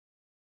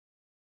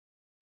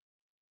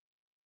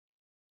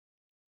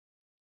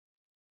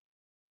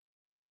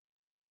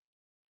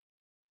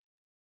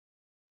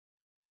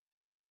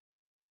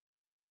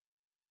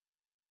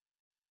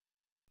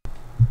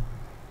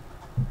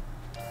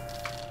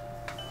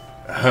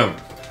Ahem.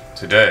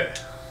 Today,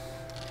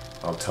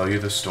 I'll tell you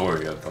the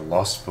story of the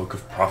Lost Book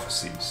of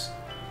Prophecies.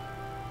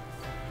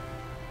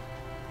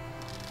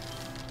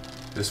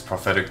 This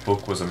prophetic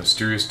book was a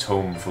mysterious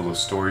tome full of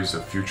stories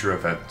of future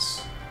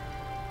events.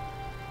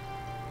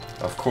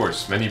 Of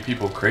course, many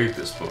people craved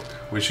this book,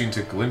 wishing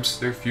to glimpse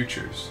their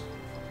futures.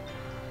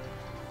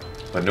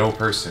 But no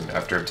person,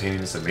 after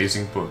obtaining this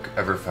amazing book,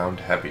 ever found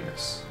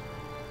happiness.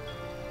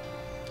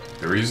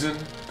 The reason?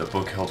 The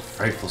book held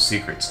frightful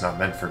secrets not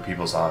meant for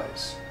people's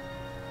eyes.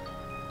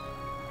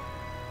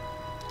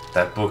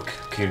 That book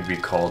came to be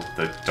called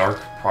the Dark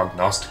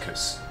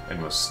Prognosticus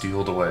and was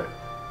sealed away.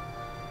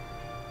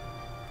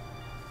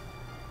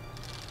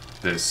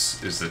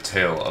 This is the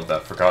tale of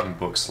that forgotten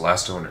book's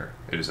last owner.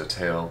 It is a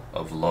tale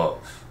of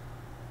love.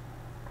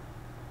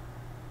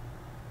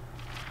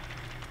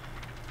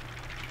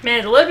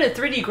 Man, the limited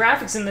 3D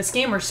graphics in this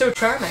game are so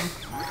charming.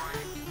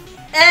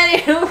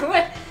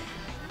 Anyway,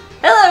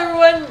 hello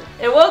everyone,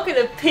 and welcome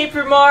to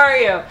Paper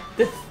Mario.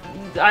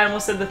 I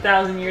almost said the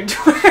 1,000-year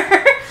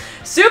door.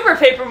 Super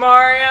Paper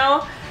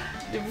Mario.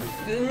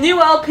 New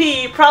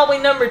LP, probably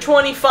number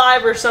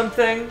 25 or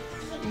something.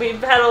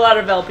 We've had a lot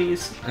of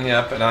LPs.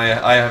 Yep, and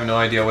I have no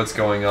idea what's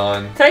going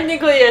on.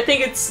 Technically, I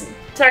think it's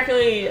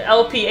technically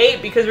LP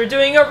 8 because we're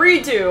doing a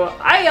redo.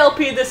 I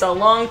LP'd this a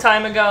long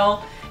time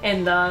ago,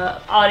 and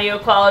the audio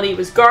quality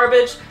was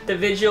garbage, the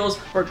visuals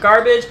were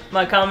garbage,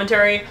 my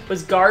commentary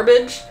was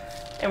garbage,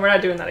 and we're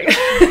not doing that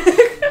again.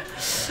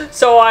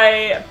 So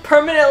I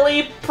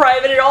permanently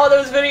privated all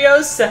those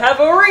videos to have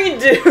a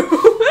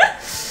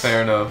redo.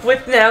 Fair enough.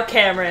 With now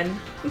Cameron.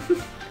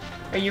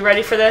 Are you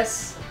ready for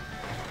this?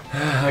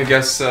 I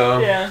guess so.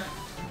 Yeah.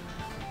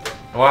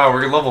 Wow,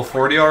 we're level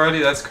 40 already?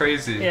 That's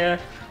crazy. Yeah.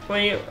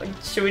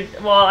 Should we?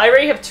 Well, I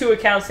already have 2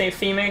 accounts named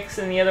Phoenix,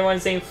 and the other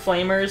one's named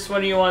Flamers.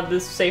 What do you want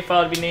this save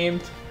file to be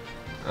named?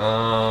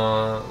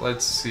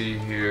 Let's see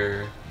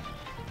here.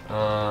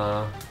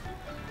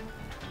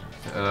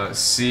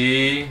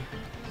 C.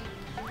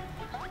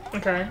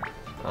 Okay.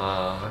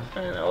 I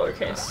don't know,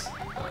 lowercase.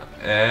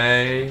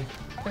 A.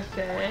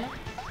 Okay.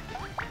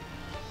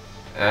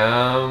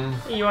 M.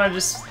 You want to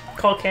just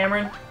call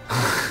Cameron?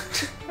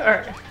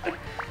 Alright.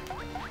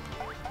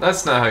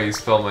 That's not how you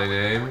spell my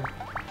name.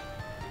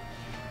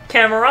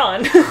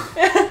 Cameron.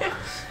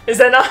 Is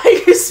that not how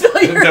you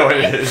spell your No,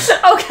 name? it is.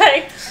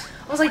 Okay.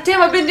 I was like,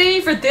 damn, I've been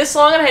dating for this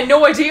long and I had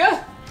no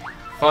idea.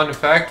 Fun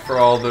fact for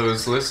all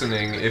those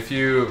listening, if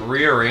you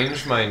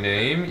rearrange my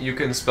name, you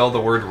can spell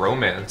the word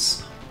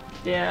romance.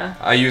 Yeah.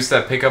 I used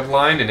that pickup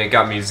line and it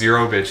got me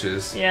 0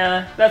 bitches.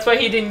 Yeah, that's why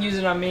he didn't use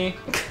it on me.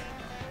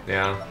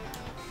 Yeah.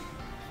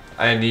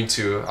 I didn't need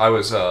to. I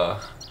was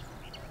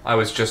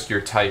just your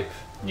type.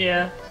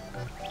 Yeah.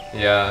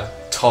 Yeah.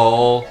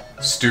 Tall,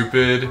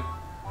 stupid.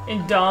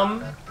 And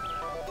dumb.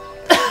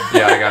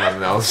 Yeah, I got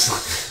nothing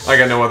else. I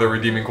got no other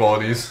redeeming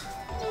qualities.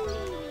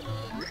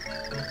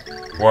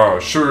 Wow,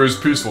 it sure is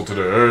peaceful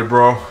today, eh,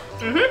 bro?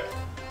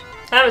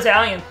 Mm-hmm. I'm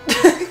Italian.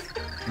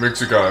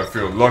 Makes a guy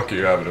feel lucky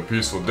having a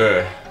peaceful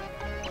day.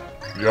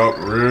 Yup,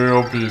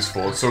 real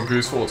peaceful. It's so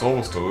peaceful, it's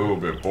almost a little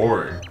bit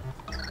boring.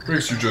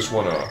 Makes you just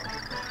wanna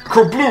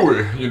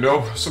kablooey, you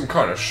know? Some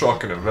kind of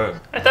shocking event.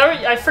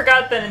 I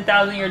forgot that in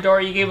 1,000-Year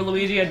Door you gave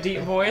Luigi a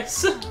deep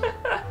voice.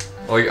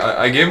 Like,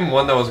 I gave him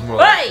one that was more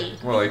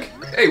like,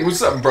 hey,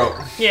 what's up, bro?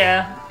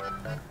 Yeah.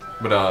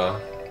 But,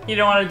 You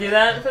don't want to do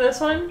that for this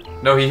one?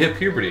 no, he hit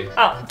puberty.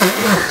 Oh.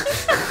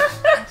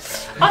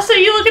 Also,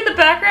 you look at the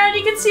background,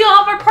 you can see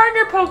all of our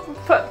partner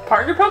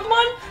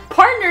Pokemon?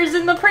 Partners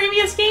in the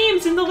previous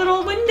games in the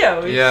little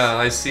windows. Yeah,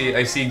 I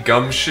see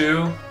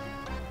Gumshoe,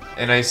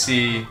 and I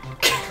see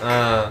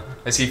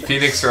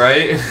Phoenix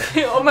Wright.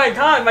 Oh my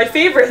god, my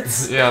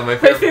favorites. Yeah, my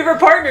My favorite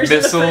partners.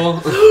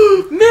 Missile.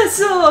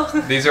 Missile!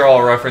 These are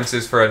all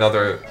references for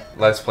another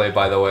Let's Play,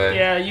 by the way.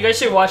 Yeah, you guys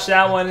should watch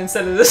that one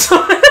instead of this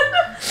one.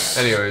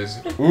 Anyways.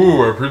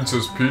 Ooh, at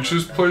Princess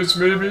Peach's place,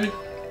 maybe?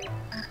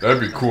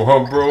 That'd be cool,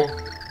 huh, bro?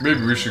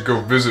 Maybe we should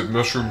go visit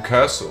Mushroom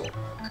Castle.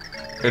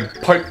 And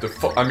pipe the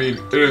I mean,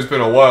 it has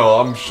been a while.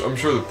 I'm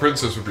sure the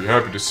princess would be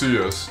happy to see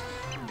us.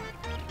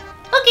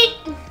 Okay,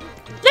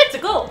 let's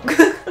go.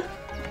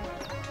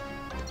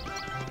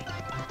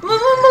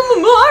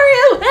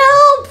 Mario,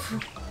 help!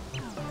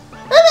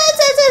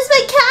 That's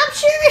my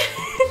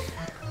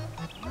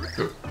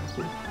capture.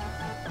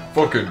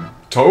 Fucking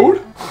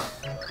Toad?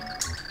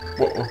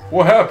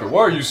 What happened?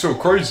 Why are you so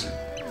crazy?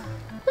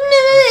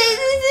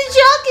 The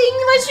shocking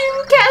Mushroom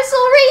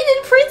Castle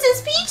raided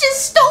Princess Peach is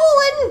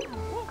stolen!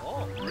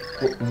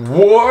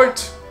 What?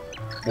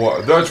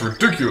 Why, that's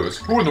ridiculous.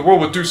 Who in the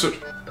world would do such...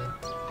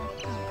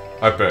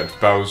 I bet it's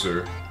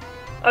Bowser.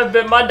 I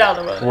bet my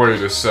dollar on it.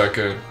 Wait a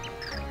second.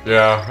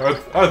 Yeah,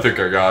 I think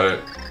I got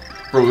it.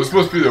 Bro, this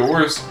must be the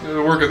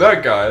work of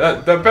that guy,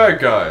 that bad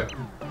guy.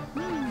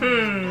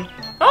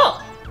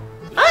 Oh!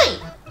 Hi!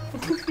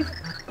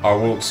 I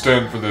won't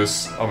stand for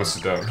this. I'm gonna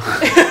sit down.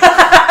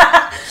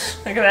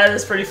 Look at that,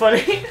 that's pretty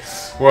funny.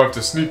 We'll have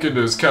to sneak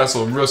into his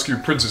castle and rescue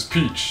Princess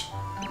Peach.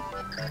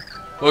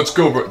 Let's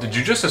go, bro. Did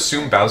you just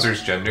assume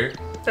Bowser's gender?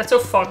 That's so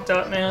fucked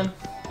up, man.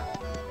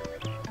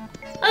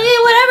 Okay,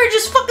 whatever,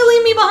 just fucking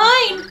leave me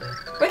behind.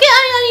 We're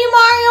counting on you,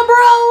 Mario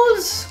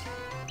Bros.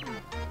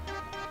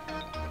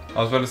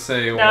 I was about to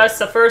say... Now it's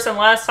the first and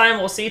last time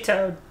we'll see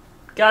Toad.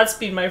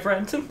 Godspeed, my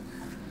friend. I was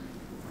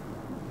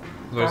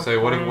about to say,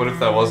 what if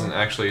that wasn't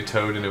actually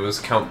Toad and it was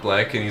Count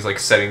Bleck and he's like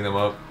setting them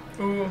up?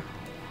 Ooh.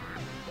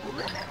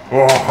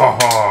 Oh, ha,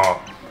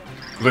 ha.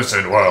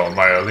 Listen well,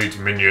 my elite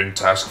minion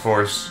task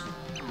force.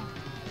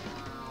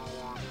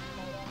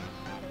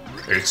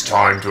 It's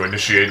time to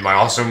initiate my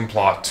awesome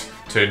plot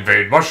to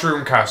invade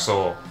Mushroom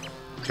Castle.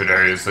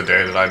 Today is the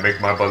day that I make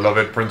my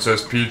beloved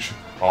Princess Peach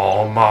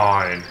all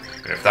mine.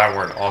 And if that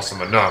weren't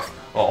awesome enough,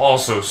 I'll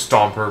also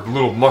stomp her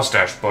little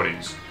mustache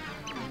buddies.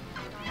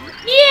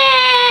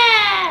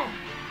 Yeah!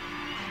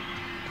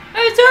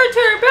 It's our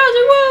turn,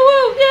 Bowser! Whoa,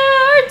 whoa!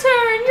 Yeah, our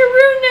turn! You're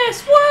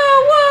rudeness!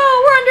 Whoa,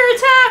 whoa! We're under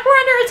attack! We're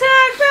under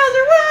attack!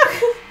 Bowser, whoa!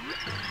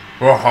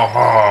 Ha ha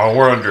ha,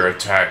 we're under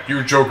attack.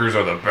 You jokers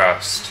are the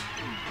best.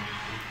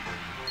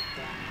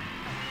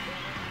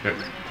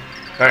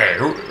 Hey,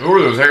 who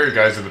are those hairy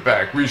guys in the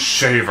back? We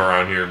shave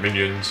around here,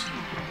 minions.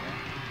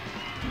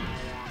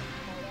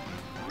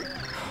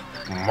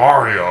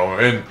 Mario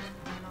and...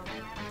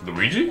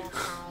 Luigi?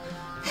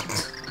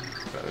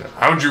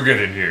 How'd you get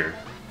in here?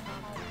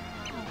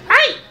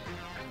 Hey!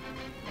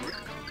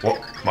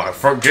 Well, my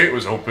front gate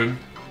was open.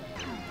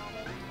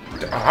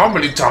 How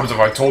many times have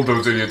I told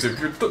those idiots if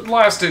you're the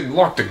last in,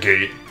 lock the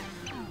gate?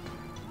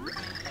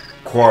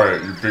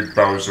 Quiet, you big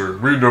Bowser.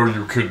 We know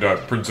you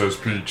kidnapped Princess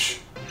Peach.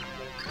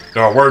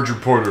 Now, where'd you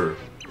put her?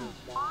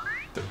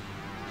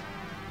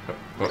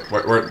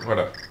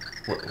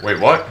 Wait,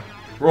 what?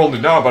 We're only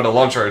now about to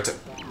launch our attack.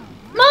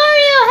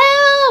 Mario,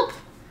 help!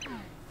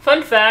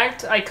 Fun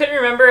fact, I couldn't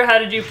remember how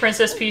to do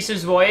Princess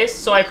Peach's voice,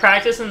 so I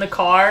practiced in the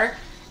car,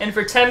 and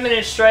for 10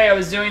 minutes straight I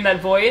was doing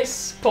that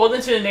voice, pulled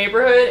into the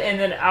neighborhood, and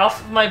then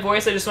off my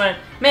voice I just went,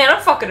 man,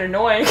 I'm fucking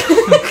annoying.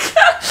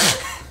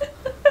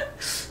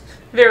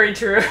 Very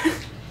true.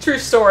 True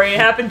story, it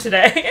happened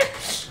today.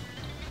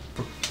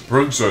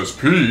 Princess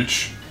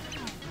Peach?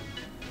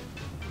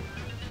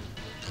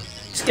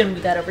 Just gonna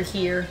move that over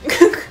here.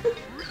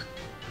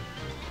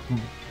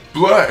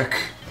 Black!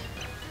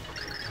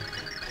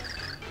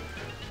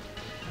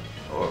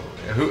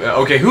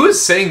 Okay, who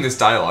is saying this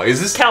dialogue? Is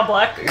this... Count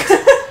Black.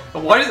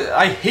 Why does...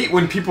 I hate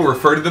when people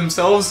refer to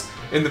themselves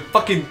in the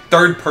fucking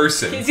third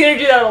person. He's gonna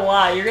do that a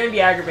lot. You're gonna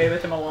be aggravated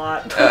with him a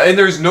lot. And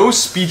there's no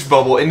speech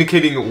bubble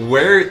indicating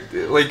where...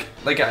 Like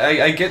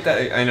I get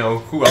that, I know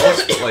who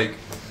else, but like...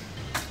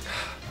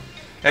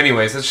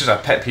 Anyways, that's just a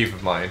pet peeve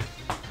of mine.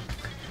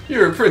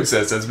 Your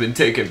princess has been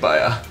taken by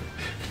a...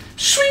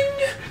 Swing!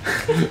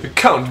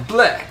 Count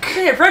Black.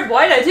 Hey, Fred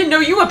White, I didn't know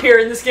you appear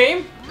in this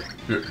game.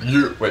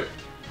 Wait.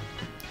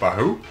 By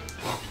who?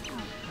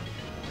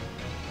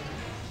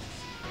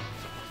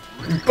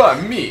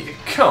 By me,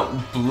 Count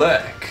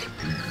Black.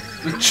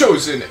 The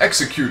chosen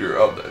executor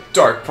of the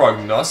Dark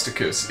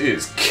Prognosticus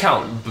is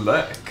Count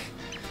Black.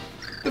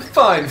 The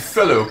fine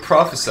fellow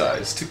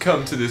prophesied to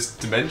come to this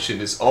dimension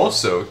is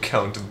also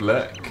Count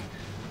Black.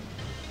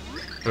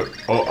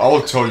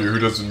 I'll tell you who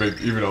doesn't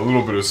make even a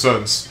little bit of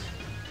sense.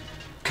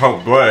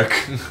 Count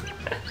Black.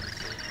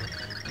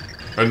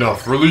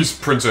 Enough, release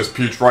Princess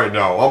Peach right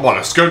now. I'm on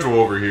a schedule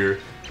over here.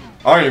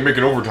 I ain't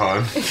making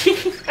overtime.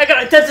 I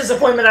got a dentist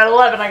appointment at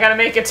 11, I gotta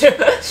make it too.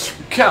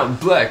 Count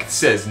Black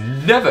says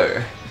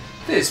never.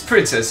 This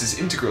princess is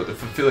integral to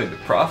fulfilling the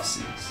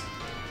prophecies.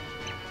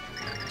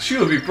 She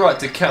will be brought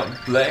to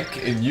Count Black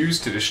and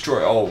used to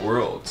destroy all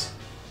worlds.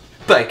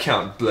 By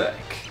Count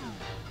Black.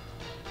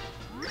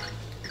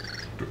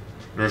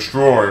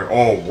 Destroy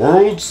all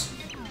worlds?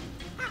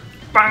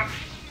 Bang.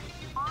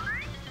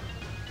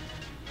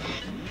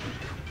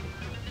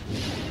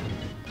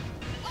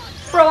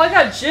 Bro, I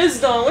got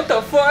jizzed on, what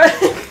the fuck?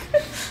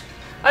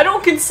 I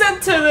don't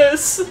consent to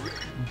this.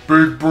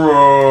 Big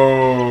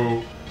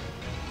bro.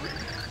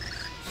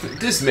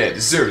 This man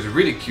deserves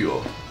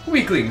ridicule.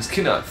 Weaklings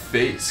cannot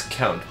face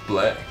Count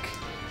Black.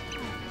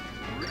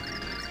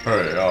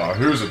 Hey,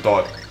 here's a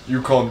thought.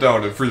 You calm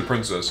down and free the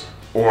princess.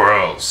 Or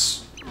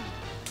else.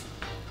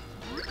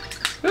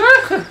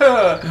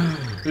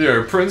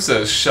 Your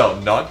princess shall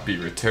not be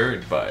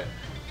returned by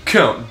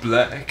Count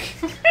Black.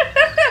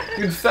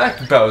 In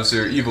fact,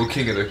 Bowser, evil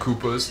king of the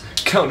Koopas,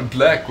 Count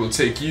Black will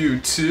take you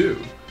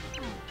too.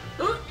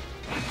 Look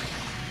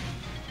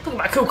at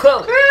my cool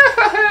coat.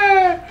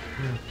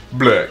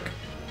 Black.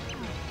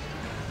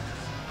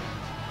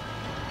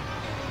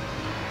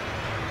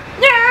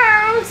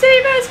 No!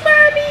 Save us,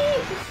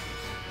 mommy!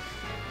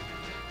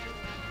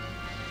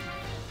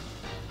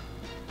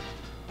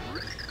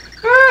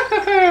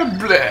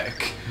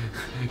 Black.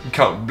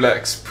 Count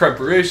Black's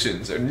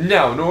preparations are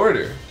now in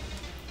order.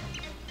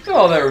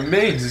 All that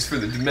remains is for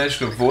the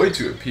Dimensional Void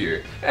to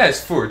appear,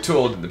 as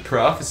foretold in the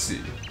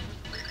prophecy.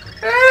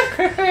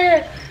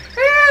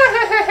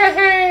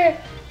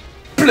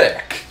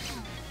 Black!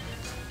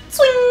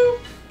 Swing!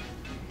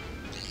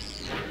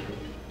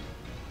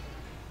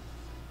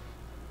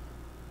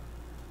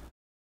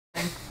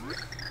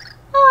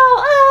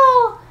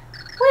 Oh,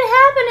 what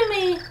happened to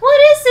me? What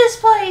is this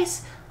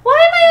place? Why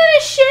am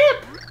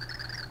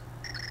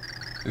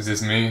Is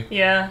this me?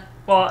 Yeah.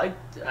 Well,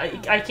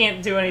 I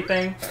can't do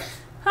anything.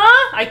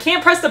 Huh? I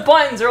can't press the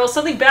buttons or else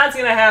something bad's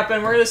gonna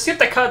happen. We're gonna skip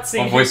the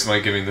cutscene. What voice am I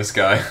giving this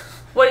guy?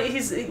 What?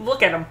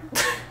 Look at him.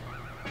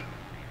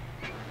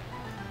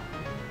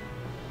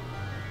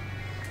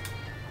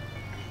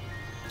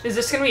 Is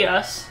this gonna be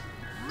us?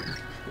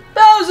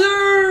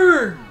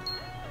 Bowser!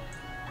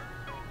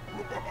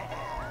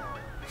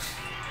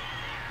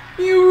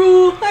 You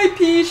rule! Hi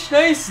Peach!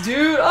 Nice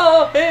dude!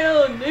 Oh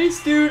hell!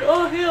 Nice dude!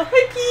 Oh hell!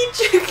 Hi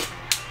Peach!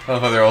 I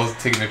love how they're all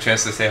taking their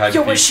chance to say hi to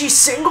Yo, Peach. is she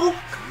single? Well,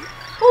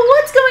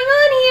 what's going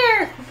on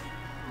here?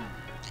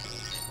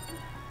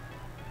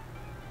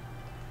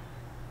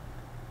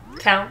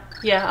 Count?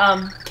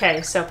 Yeah,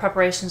 okay, so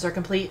preparations are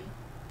complete.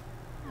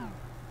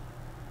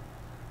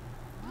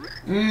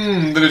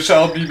 Then it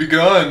shall be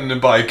begun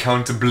by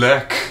Count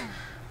Black.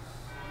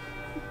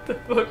 The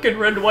fucking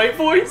red-white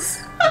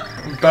voice?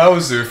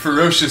 Bowser,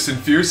 ferocious and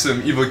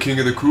fearsome, evil king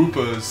of the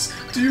Koopas,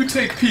 do you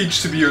take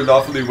Peach to be your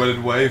lawfully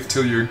wedded wife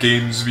till your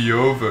games be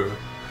over?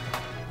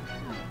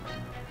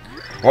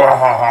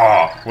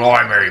 Wahaha! Will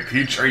I marry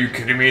Peach? Are you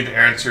kidding me? The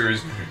answer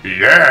is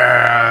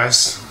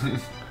yes!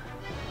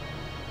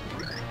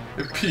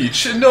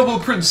 Peach, a noble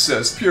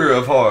princess, pure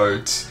of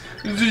heart,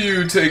 do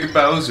you take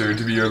Bowser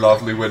to be your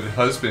lawfully wedded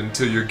husband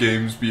till your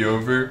games be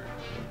over?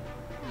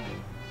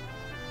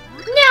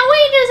 Now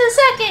wait just a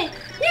second!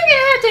 You're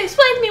gonna have to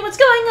explain to me what's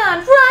going on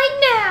right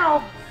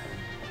now!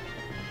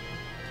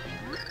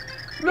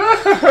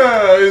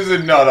 Is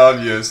it not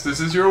obvious? This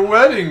is your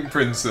wedding,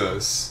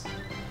 princess.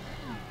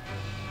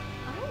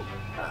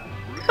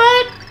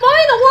 But why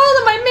in the world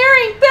am I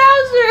marrying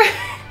Bowser?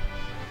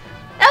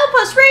 L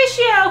plus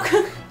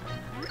ratio!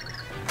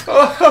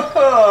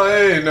 Oh,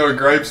 hey, no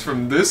gripes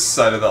from this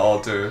side of the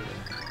altar.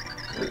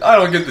 I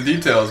don't get the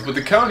details, but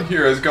the Count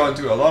here has gone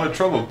to a lot of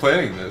trouble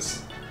planning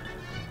this.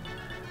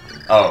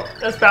 Oh.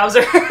 That's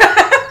Bowser.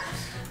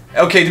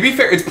 Okay, to be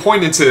fair, it's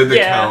pointed to the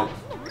Count.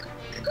 No,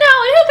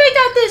 and who picked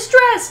out this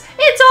dress?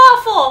 It's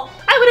awful!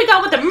 I would've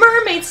gone with the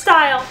mermaid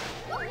style!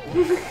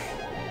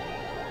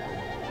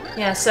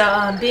 Yeah,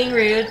 so, being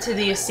rude to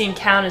the esteemed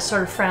Count is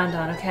sort of frowned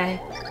on, okay?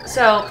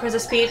 So,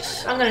 Princess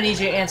Peach, I'm gonna need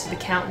you to answer the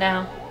Count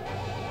now.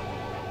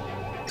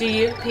 Do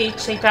you,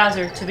 Peach, take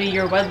Bowser to be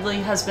your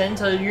weddly husband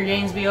till your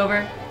games be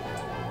over?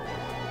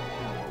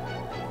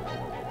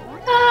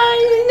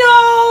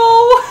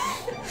 No!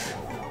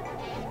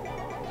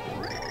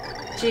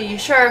 Gee, you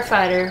sure are a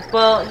fighter.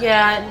 Well,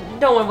 yeah,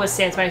 no one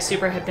withstands my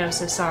super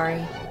hypnosis,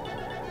 sorry.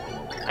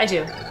 I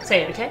do.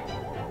 Say it, okay?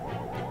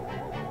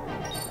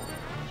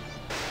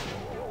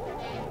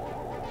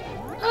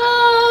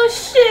 Oh,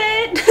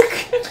 shit!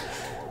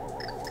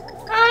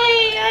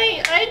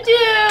 I do!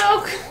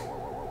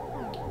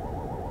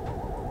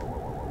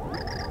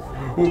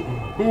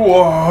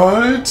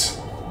 What?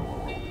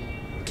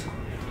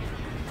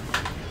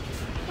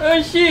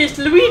 Oh shit, it's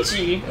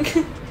Luigi!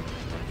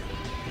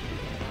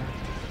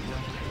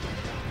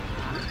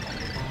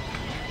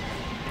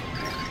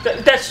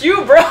 That's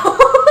you, bro!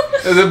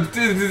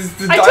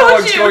 The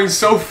dialogue's going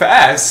so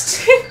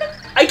fast.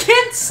 I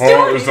can't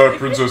do Is that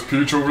Princess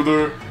Peach over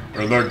there?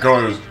 And that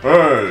guy is...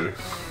 Hey!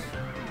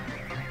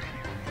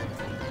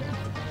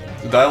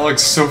 The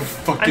dialogue's so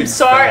fucking I'm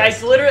sorry,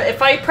 fast. I literally,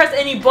 if I press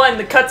any button,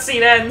 the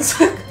cutscene ends.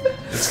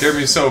 It scared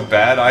me so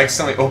bad, I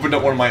accidentally opened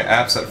up one of my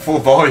apps at full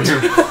volume.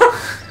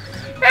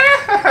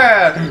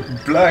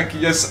 Black,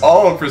 yes,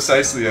 all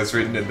precisely as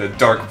written in the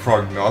Dark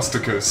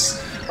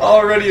Prognosticus.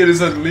 Already it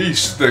has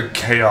unleashed the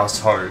Chaos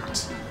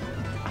Heart.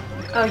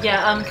 Oh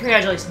yeah,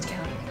 congratulations,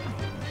 Count.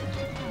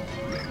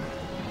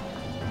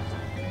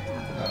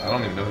 I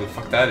don't even know who the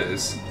fuck that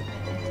is.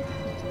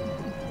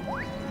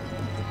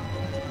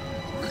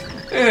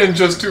 And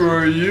just who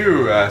are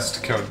you?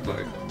 Asked Count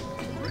Black.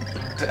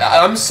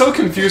 I'm so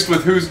confused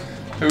with who's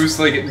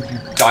like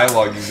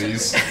dialoguing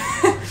these.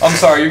 I'm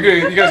sorry, you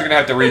guys are gonna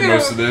have to read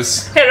most of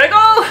this. Here I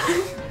go!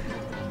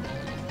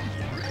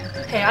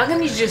 Hey, I'm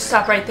gonna need you to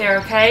stop right there,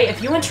 okay?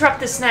 If you interrupt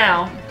this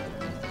now...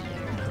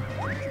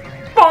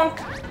 Bonk!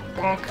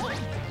 Bonk.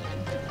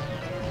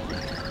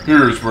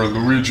 Here's where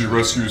Luigi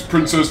rescues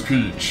Princess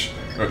Peach.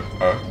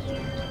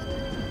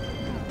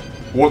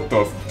 What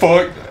the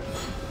fuck?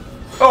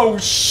 Oh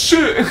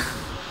shit!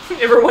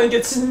 Everyone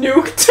gets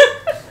nuked.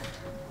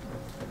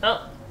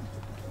 Oh.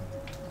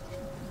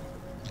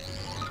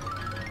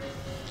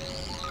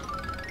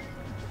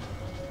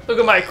 Look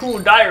at my cool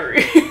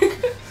diary.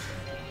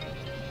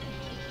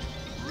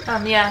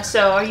 Yeah,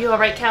 so are you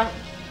alright, Count?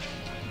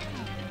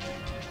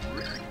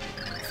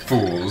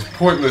 Fools,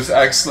 pointless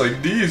acts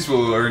like these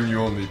will earn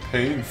you only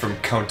pain from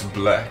Count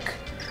Black.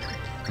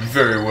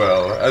 Very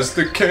well, as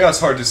the Chaos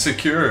Heart is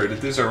secured,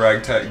 this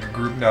ragtag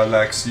group now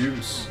lacks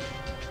use.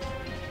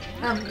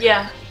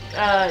 Yeah,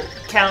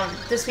 Count,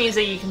 this means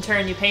that you can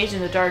turn a new page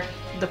in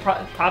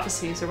the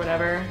prophecies or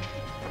whatever.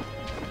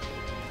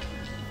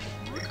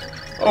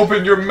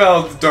 Open your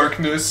mouth,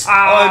 darkness!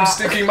 Ah. I'm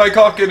sticking my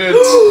cock in it!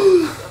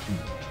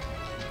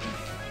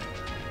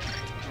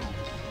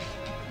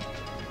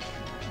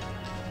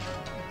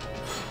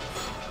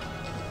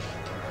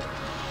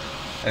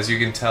 As you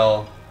can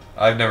tell,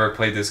 I've never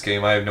played this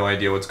game. I have no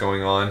idea what's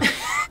going on.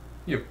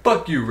 Yeah,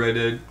 fuck you,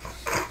 redhead.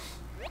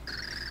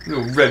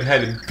 Little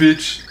red-headed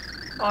bitch.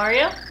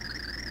 Mario?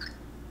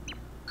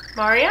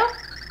 Mario?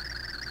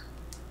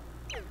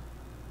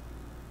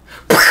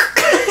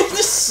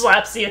 Just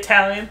slaps the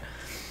Italian.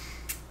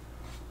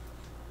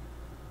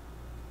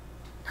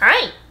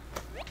 Hi.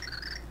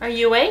 Are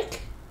you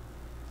awake?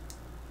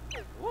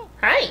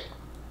 Hi.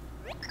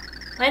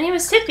 My name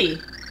is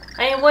Tippy.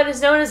 I am what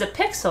is known as a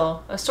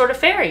pixel, a sort of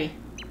fairy.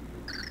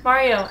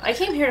 Mario, I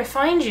came here to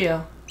find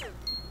you.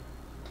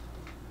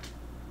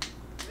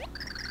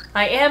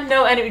 I am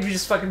no enemy. You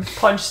just fucking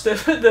punch the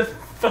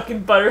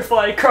fucking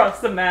butterfly across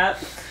the map.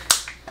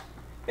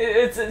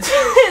 It's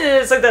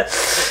like the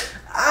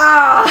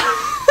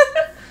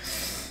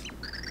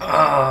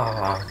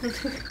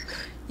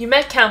You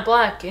met Count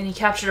Black and he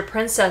captured a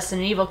princess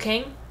and an evil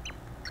king.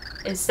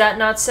 Is that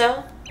not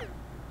so?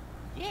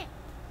 Yeah.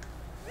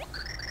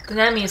 Then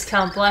that means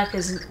Count Black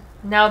is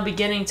now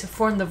beginning to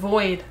form the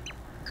void.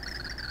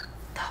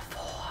 The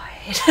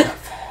void. The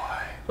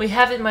void. We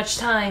haven't much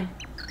time.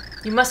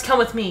 You must come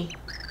with me.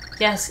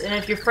 Yes, and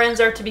if your friends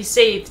are to be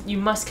saved, you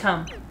must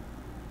come.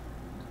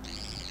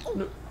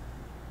 I'm in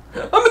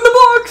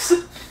the box!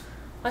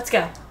 Let's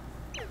go.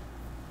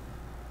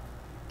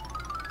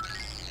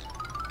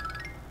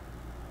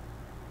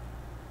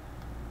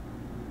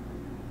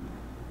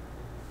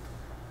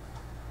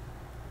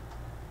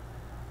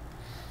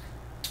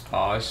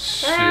 Aw,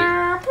 shit.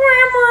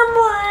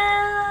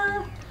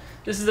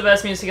 This is the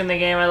best music in the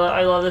game.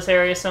 I love this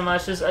area so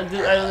much. This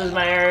is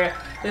my area.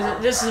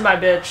 This is my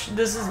bitch.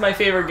 This is my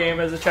favorite game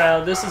as a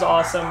child. This is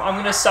awesome. I'm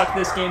gonna suck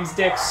this game's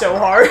dick so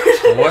hard.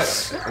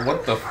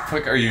 What the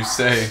fuck are you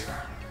saying?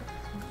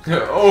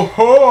 Oh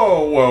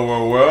ho!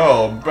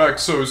 Well, back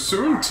so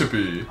soon,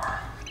 Tippy.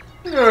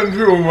 And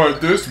who might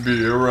this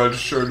be? A red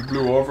shirt,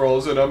 blue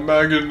overalls, and a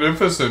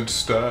magnificent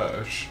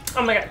stash.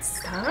 Oh my god,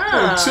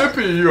 Oh, stop.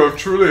 Tippy, you have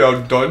truly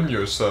outdone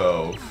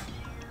yourself.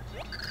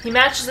 He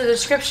matches the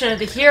description of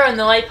the hero in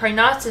the Light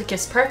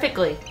Prognosticus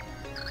perfectly.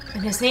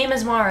 And his name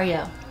is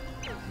Mario.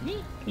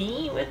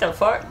 What the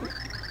fuck?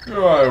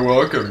 I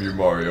welcome you,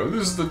 Mario.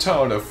 This is the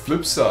town of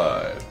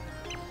Flipside.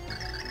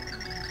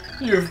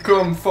 You've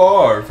come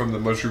far from the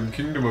Mushroom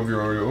Kingdom of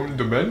your own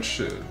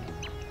dimension.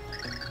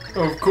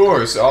 Of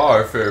course,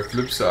 our fair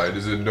Flipside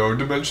is in no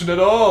dimension at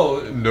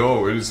all.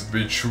 No, it is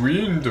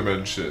between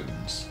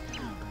dimensions.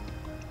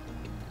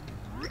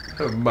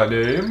 My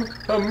name?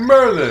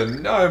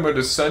 Merlin. I am a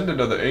descendant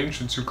of the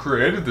ancients who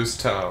created this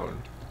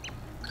town.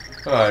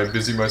 I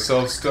busy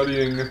myself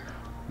studying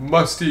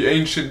musty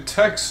ancient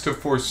texts to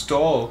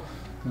forestall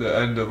the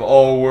end of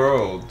all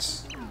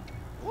worlds.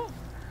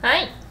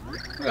 Hi.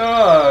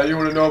 Ah, you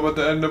want to know about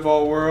the end of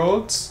all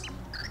worlds?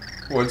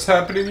 What's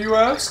happening, you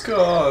ask?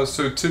 Ah,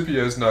 so Tippy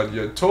has not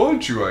yet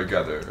told you, I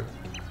gather.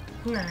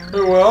 No.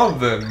 Well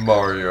then,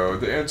 Mario,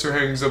 the answer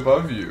hangs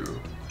above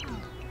you.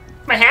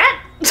 My hat?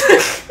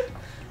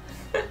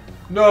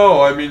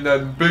 No, I mean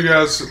that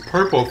big-ass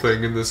purple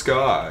thing in the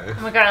sky.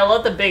 Oh my god, I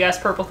love the big ass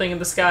purple thing in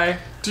the sky.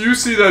 Do you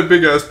see that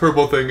big-ass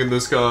purple thing in the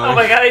sky? Oh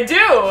my god, I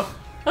do!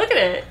 Look at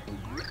it.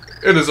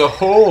 It is a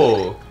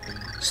hole.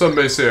 Some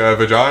may say a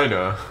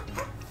vagina.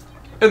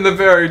 In the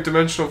very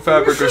dimensional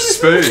fabric of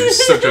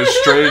space, such a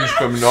strange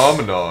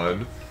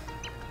phenomenon.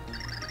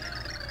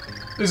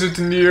 Is it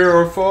near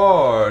or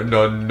far?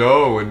 None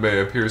know. It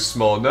may appear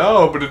small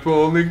now, but it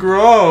will only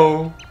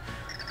grow.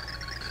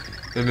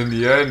 And in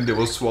the end, it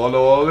will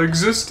swallow all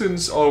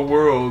existence, all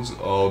worlds,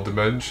 all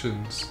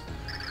dimensions.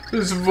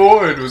 This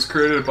void was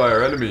created by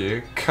our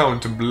enemy,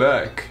 Count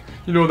Black.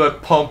 You know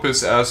that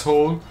pompous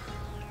asshole?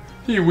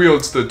 He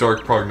wields the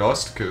Dark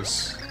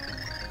Prognosticus.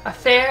 A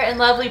fair and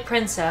lovely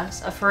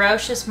princess, a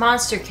ferocious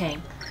monster king.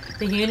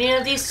 The union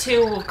of these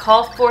two will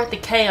call forth the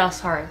Chaos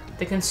Heart,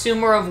 the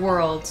consumer of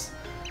worlds.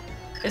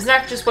 Isn't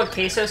that just what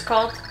Queso's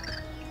called?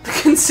 The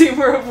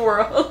consumer of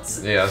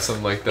worlds? Yeah,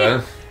 something like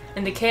that.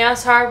 And the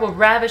Chaos Heart will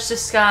ravage the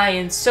sky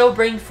and so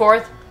bring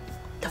forth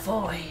the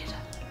void.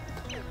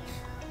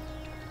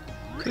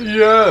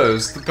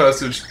 Yes, the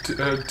passage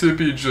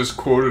Tippy just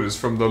quoted is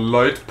from the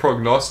Light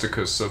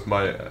Prognosticus of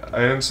my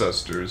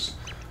ancestors.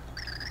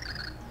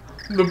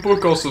 The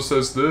book also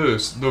says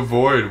this: the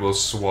void will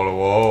swallow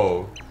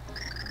all.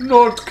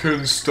 Naught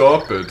can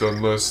stop it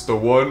unless the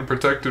one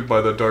protected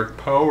by the dark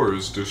power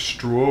is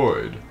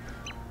destroyed.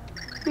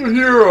 The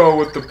hero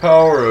with the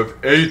power of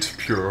 8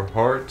 pure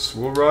hearts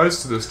will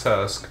rise to this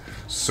task,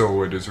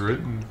 so it is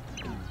written.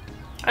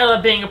 I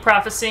love being a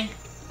prophecy.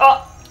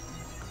 Oh!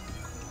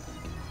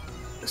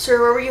 Sir,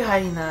 where were you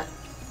hiding that?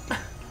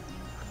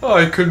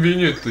 I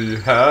conveniently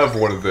have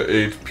one of the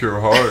 8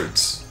 pure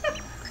hearts.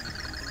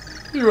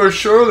 You are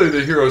surely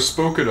the hero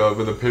spoken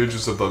of in the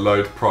pages of the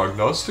Light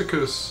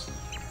Prognosticus.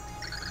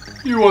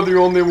 You are the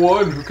only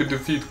one who can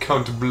defeat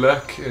Count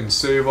Black and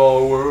save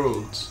all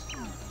worlds.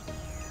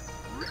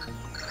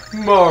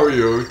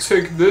 Mario,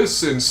 take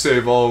this and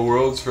save all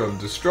worlds from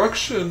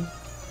destruction.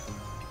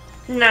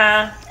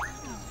 Nah.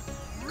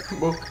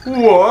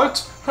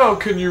 What? How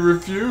can you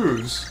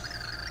refuse?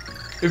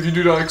 If you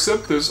do not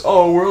accept this,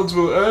 all worlds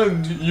will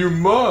end. You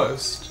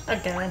must.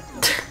 Again.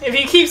 If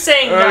you keep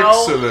saying no...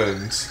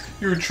 Excellent.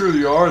 You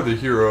truly are the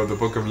hero of the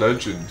Book of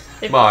Legend.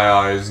 My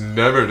eyes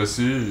never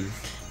deceive.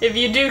 If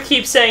you do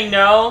keep saying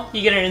no,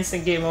 you get an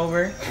instant game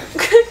over.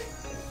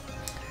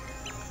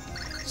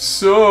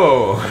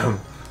 So,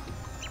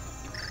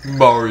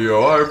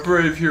 Mario, our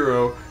brave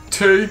hero,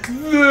 take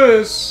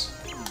this!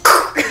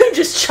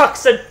 Just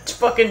chucks a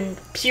fucking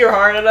pure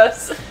heart at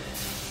us.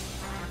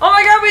 Oh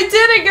my god, we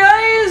did it,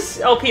 guys!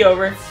 LP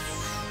over.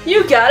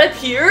 You got a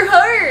pure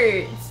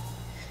heart!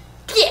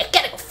 Yeah,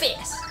 gotta go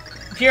fast.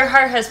 Pure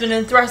heart has been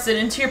entrusted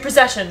into your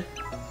possession.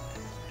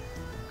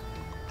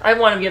 I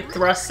want to get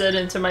thrusted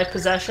into my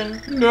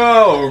possession.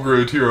 Now,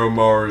 great hero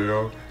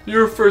Mario,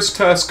 your first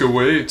task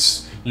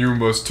awaits. You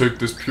must take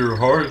this pure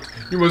heart.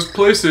 You must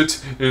place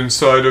it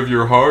inside of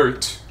your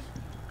heart.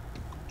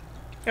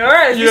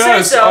 Alright, you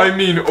yes, say so. I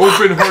mean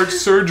open heart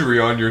surgery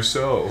on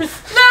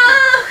yourself. No!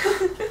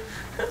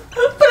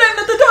 But I'm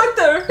not the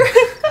doctor!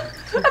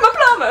 I'm a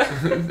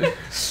plumber!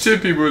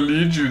 Tippy will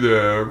lead you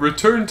there.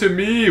 Return to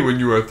me when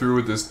you are through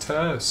with this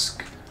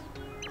task.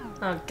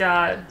 Oh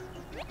god.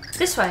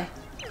 This way.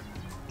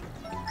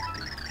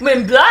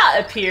 When blah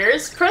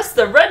appears, press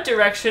the red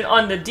direction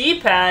on the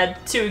D-pad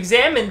to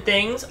examine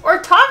things or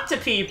talk to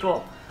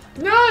people.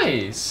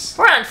 Nice.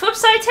 We're on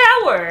Flipside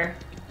Tower.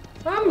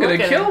 I'm Look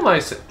gonna at kill him.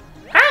 myself.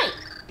 Hi!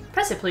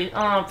 Press it, please.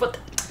 What the...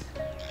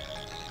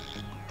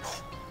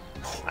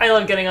 I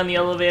love getting on the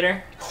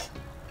elevator.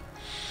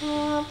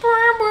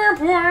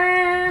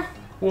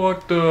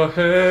 What the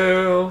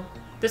hell?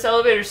 This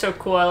elevator's so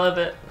cool, I love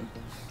it.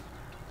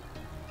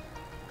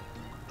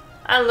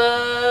 I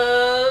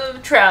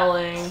love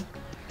traveling.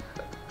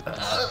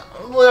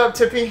 What up,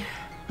 Tippy?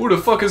 Who the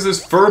fuck is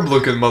this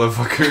verb-looking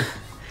motherfucker?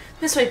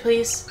 This way,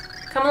 please.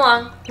 Come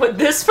along. What,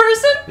 this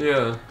person?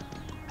 Yeah.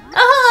 Oh,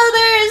 hello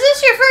there. Is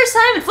this your first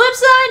time at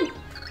Flipside?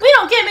 We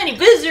don't get many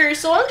visitors,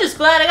 so I'm just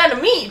glad I got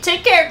to meet you.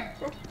 Take care.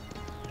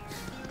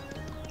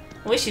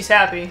 At least she's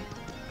happy.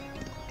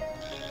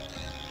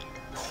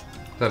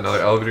 Is that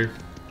another elevator?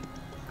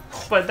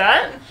 But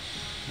that?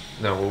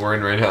 No, what we're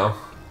in right now.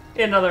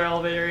 Another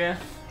elevator, yeah.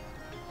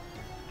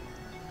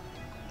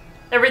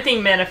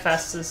 Everything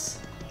manifests.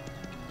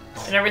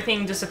 And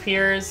everything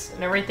disappears,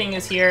 and everything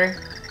is here.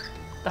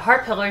 The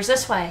heart pillar's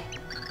this way.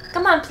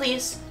 Come on,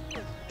 please.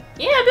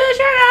 Yeah, bitch,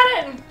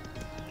 I got it!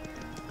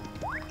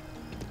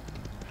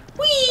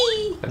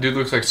 Whee! That dude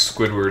looks like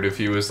Squidward if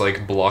he was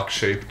like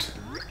block-shaped.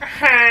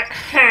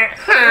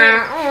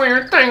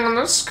 Weird thing in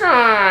the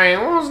sky.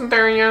 Wasn't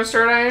there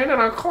yesterday? Did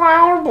a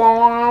cloud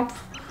blow up?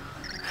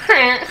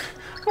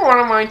 What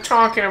am I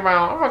talking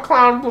about? If a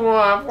cloud blew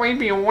up, we'd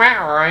be wet,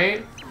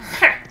 right?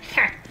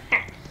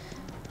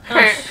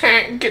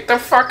 Get the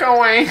fuck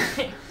away.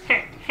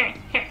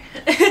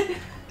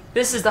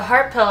 This is the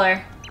heart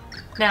pillar.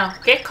 Now,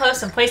 get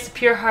close and place the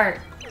pure heart.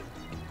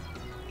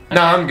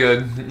 Nah, I'm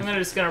good. I'm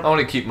just gonna... I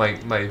want to keep my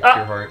pure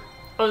heart.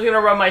 I was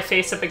gonna rub my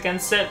face up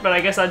against it, but I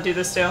guess I'd do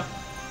this too.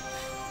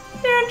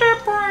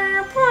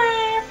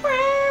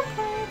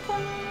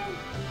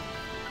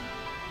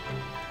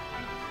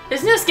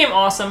 Isn't this game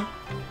awesome?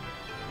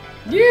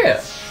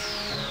 Yeah.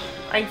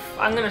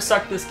 I'm gonna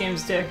suck this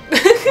game's dick.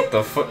 What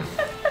the fuck?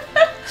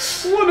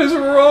 What is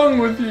wrong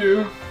with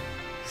you?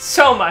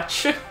 So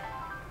much.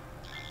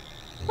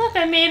 Look,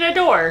 I made a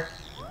door.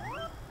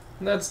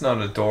 That's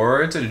not a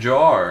door, it's a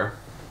jar.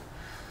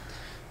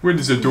 When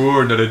is a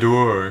door not a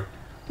door?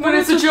 But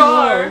it's a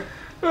jar.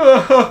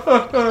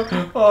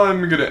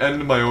 I'm gonna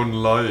end my own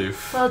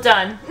life. Well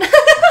done.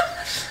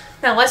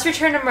 Now let's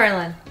return to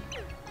Merlin.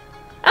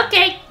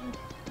 Okay.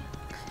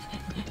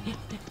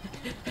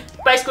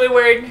 Bye,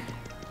 Squidward.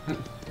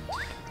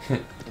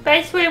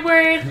 Bye,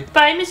 Squidward.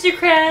 Bye, Mr.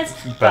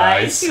 Krabs.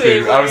 Bye,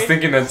 Squidward. I was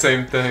thinking that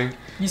same thing.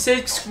 You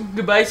said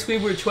goodbye,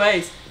 Squidward,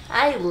 twice.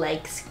 I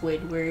like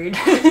Squidward.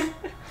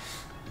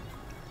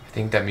 I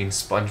think that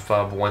means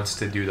SpongeBob wants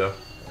to do the...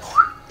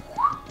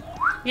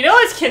 You know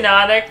it's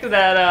canonic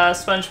that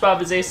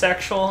SpongeBob is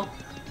asexual?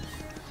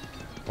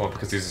 Well,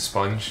 because he's a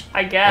sponge.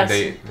 I guess.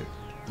 And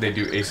they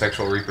do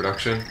asexual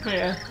reproduction.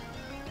 Yeah.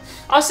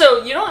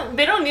 Also,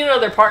 they don't need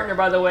another partner,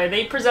 by the way.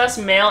 They possess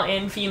male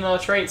and female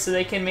traits, so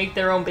they can make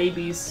their own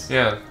babies.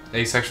 Yeah,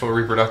 asexual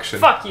reproduction.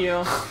 Fuck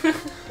you.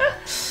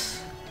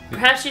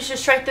 Perhaps you should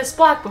strike this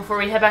block before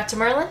we head back to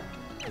Merlin?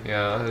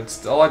 Yeah,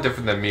 it's a lot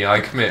different than me. I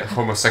commit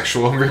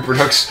homosexual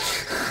reproduction.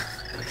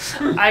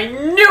 I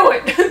knew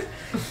it!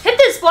 Hit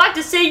this block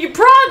to save your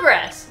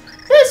progress!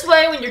 This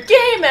way, when your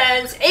game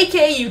ends,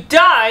 aka you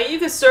die, you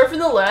can start from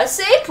the last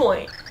save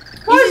point.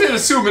 Why is it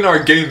assuming our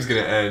game's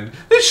gonna end?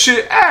 This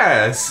shit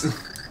ass!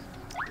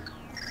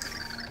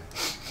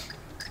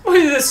 Well,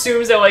 it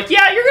assumes that, like,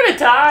 yeah, you're gonna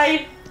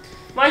die.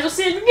 Might as well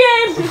save the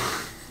game.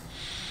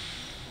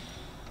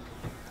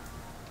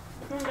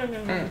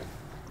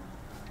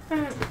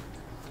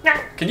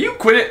 Can you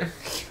quit it?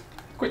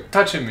 Quit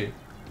touching me.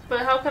 But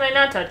how can I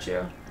not touch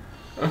you?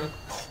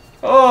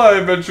 Oh,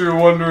 I bet you're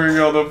wondering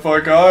how the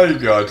fuck I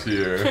got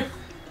here.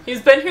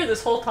 He's been here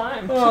this whole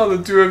time. Oh,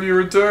 the two of you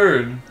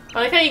returned.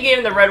 I like how you gave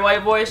him the red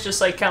white voice,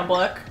 just like Count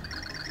Black.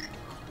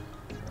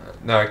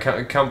 No,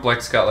 Count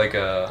Black's got like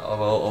a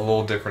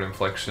little different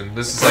inflection.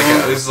 This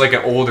is like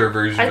an older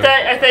version. I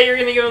thought you were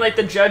gonna give him like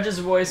the judge's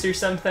voice or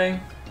something.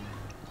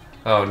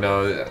 Oh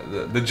no,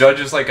 the judge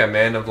is like a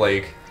man of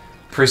like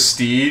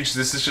prestige.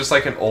 This is just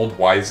like an old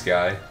wise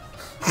guy.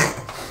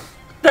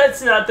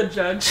 That's not the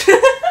judge.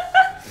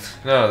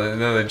 No,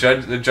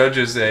 the judge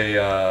is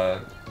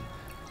a.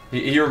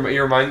 He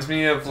reminds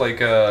me of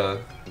like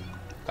a.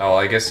 Oh,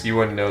 I guess you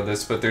wouldn't know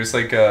this, but there's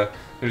like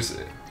there's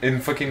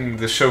in fucking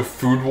the show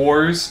Food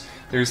Wars.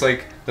 There's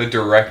like the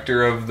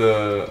director of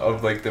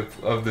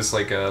this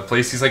like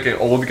place. He's like an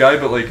old guy,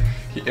 but like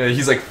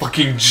he's like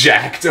fucking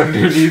jacked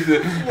underneath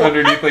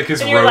like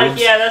his and robes. you're like,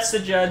 yeah, that's the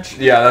judge.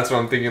 Yeah, that's what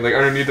I'm thinking. Like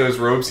underneath those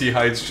robes, he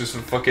hides just a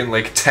fucking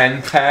like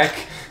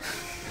 10-pack.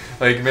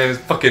 Like man, it's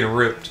fucking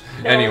ripped.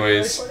 No,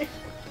 anyways,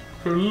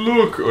 really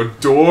Look, a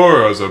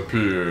door has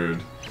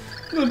appeared.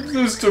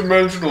 This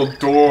dimensional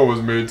door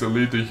was made to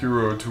lead the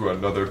hero to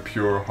another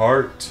pure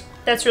heart.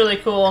 that's really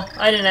cool.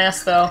 I didn't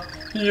ask though.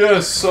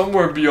 Yes,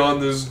 somewhere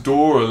beyond this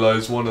door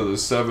lies one of the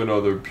 7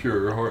 other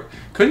pure hearts.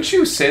 couldn't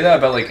you say that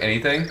about like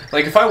anything?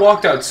 Like if I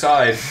walked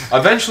outside,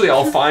 eventually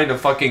I'll find a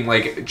fucking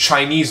like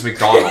Chinese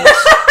McDonald's.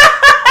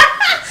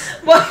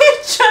 Why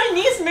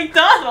Chinese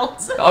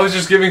McDonald's? I was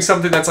just giving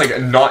something that's like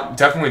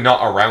definitely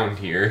not around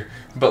here,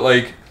 but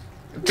like.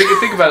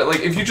 Think about it. Like,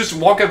 if you just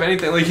walk up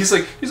anything, like he's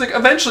like,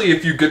 eventually,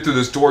 if you get through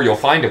this door, you'll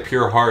find a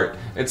pure heart.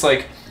 It's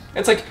like,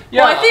 yeah.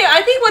 Well,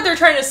 I think what they're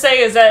trying to say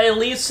is that it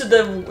leads to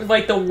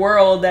the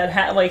world that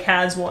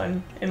has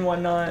one and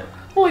whatnot.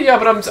 Well, yeah,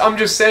 but I'm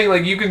just saying,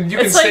 like, you can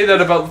say that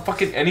about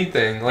fucking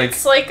anything. Like,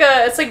 it's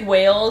like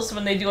whales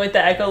when they do like the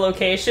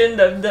echolocation.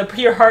 The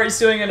pure heart is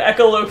doing an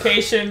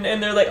echolocation,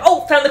 and they're like,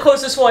 oh, found the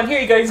closest one.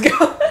 Here you guys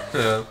go.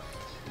 yeah.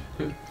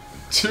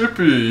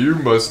 Tippy, you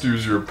must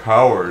use your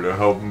power to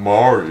help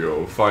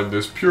Mario find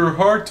this pure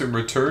heart and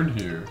return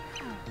here.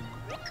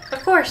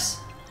 Of course.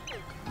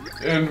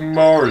 And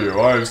Mario,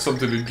 I have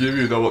something to give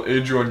you that will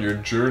aid you on your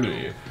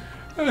journey.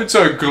 It's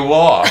a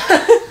Glock.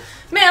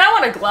 Man, I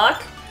want a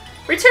Glock.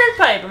 Return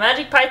pipe, a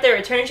magic pipe that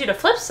returns you to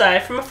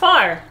Flipside from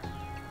afar.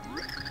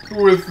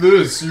 With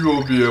this, you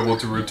will be able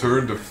to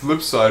return to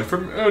Flipside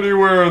from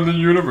anywhere in the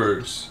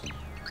universe.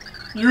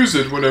 Use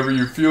it whenever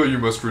you feel you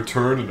must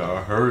return in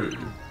a hurry.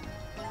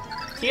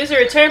 To use a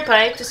return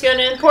pipe, just go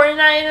to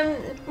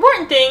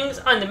important things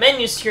on the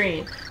menu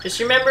screen. Just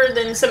remember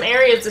that in some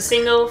areas the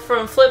signal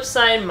from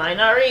Flipside might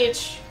not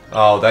reach.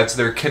 Oh, that's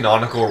their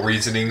canonical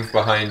reasoning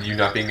behind you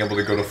not being able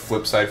to go to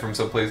Flipside from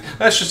someplace.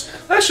 That's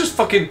just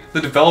fucking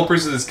the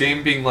developers of this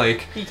game being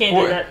like, you can't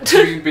do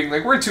that. being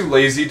like, we're too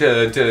lazy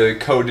to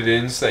code it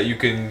in so that you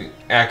can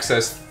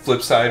access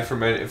Flipside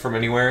from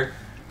anywhere.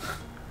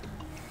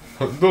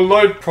 The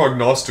Light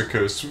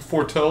Prognosticus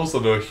foretells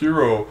that a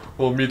hero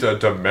will meet a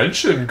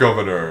Dimension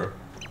Governor.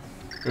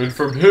 And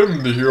from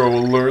him, the hero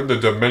will learn the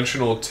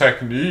dimensional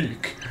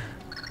technique.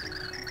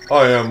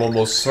 I am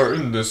almost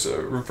certain this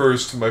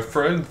refers to my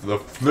friend, the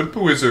Flip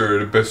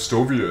Wizard,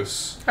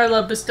 Bestovius. I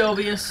love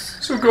Bestovius.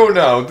 So go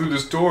now through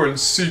this door and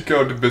seek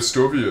out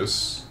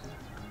Bestovius.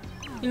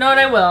 You know what,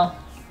 I will.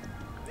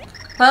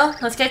 Well,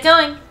 let's get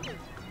going.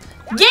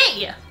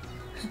 Yeah!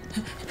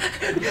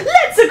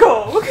 Let's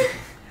go!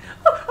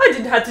 I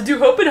didn't have to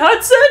do open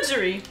heart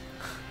surgery.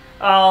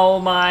 Oh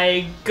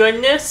my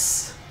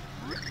goodness.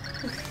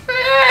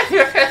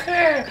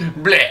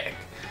 Black.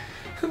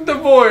 The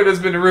void has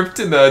been ripped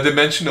in the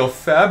dimensional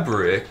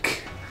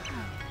fabric.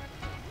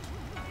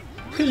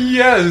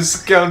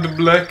 Yes, Count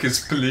Black is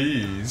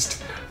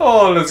pleased.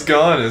 All is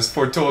gone as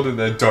foretold in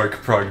the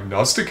Dark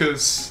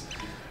Prognosticus.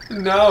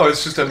 Now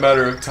it's just a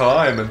matter of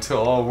time until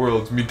all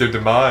worlds meet their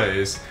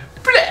demise.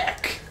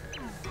 Black.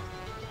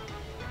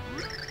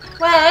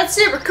 Wow, that's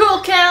super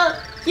cool, Count.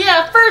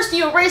 Yeah, first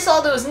you erase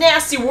all those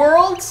nasty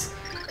worlds,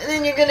 and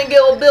then you're gonna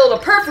go build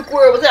a perfect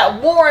world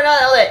without warring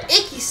on all that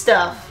icky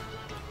stuff.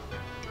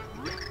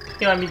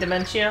 You want to be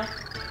Dementia?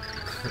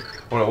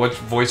 What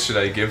voice should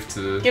I give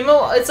to? Give him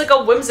it's like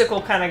a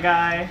whimsical kind of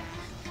guy.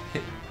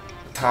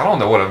 I don't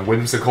know what a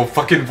whimsical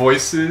fucking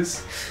voice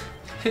is.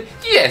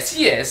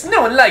 Yes,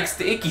 no one likes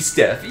the icky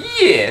stuff.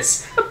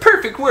 Yes, a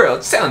perfect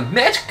world sounds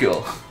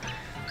magical.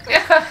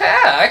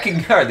 I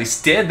can hardly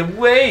stand the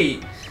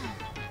wait.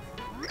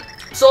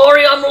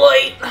 Sorry, I'm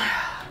late.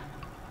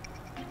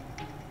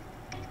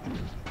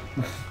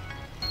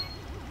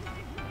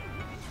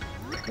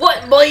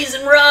 What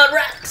blazing rod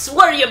rocks?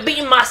 What are you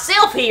being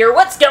myself here?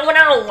 What's going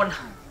on?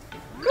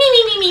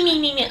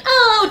 Me.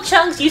 Oh,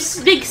 Chunks, you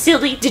big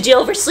silly. Did you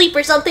oversleep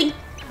or something?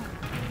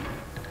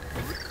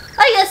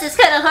 I guess it's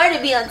kind of hard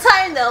to be on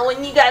time though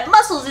when you got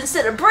muscles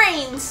instead of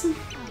brains.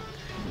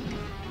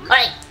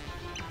 Hey,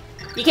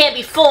 you can't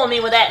be fooling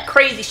me with that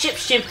crazy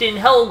ship-shifting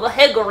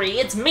heggery.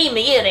 It's me,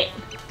 in it.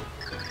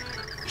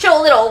 Show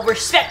a little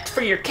respect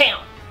for your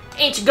count.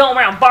 Ain't you going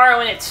around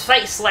borrowing its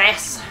face,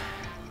 lass?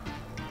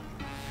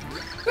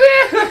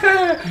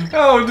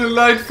 How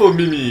delightful,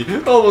 Mimi!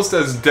 Almost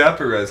as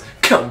dapper as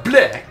Count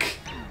Black!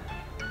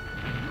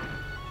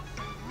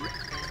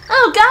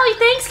 Oh, golly,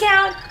 thanks,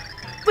 Count.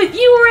 With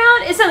you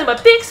around, it's nothing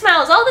but big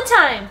smiles all the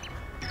time.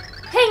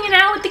 Hanging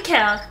out with the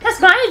Count.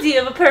 That's my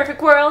idea of a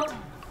perfect world.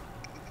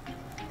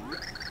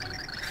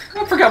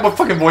 I forgot what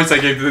fucking voice I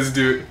gave to this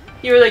dude.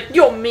 You were like,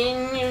 yo,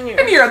 man.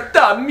 And here I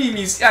thought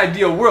Mimi's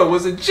ideal world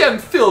was a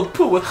gem-filled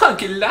pool with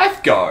hunky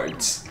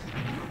lifeguards.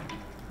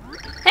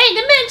 Hey,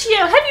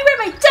 Dementio, have you read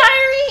my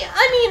diary?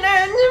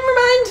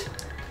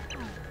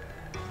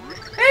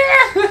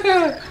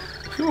 Never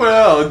mind.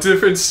 Well,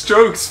 different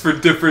strokes for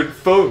different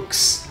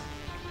folks.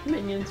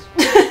 Minions.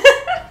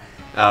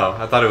 Oh,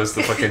 I thought it was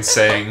the fucking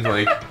saying,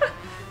 like...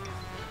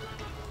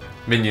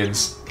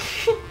 Minions.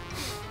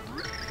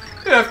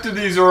 After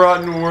these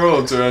rotten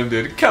worlds are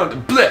ended,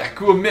 Count Bleck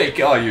will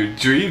make all your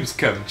dreams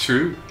come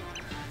true.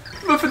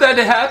 But for that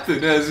to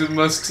happen,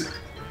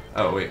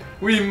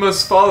 we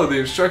must follow the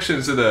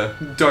instructions of the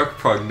Dark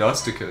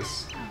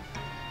Prognosticus.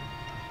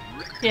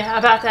 Yeah,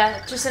 about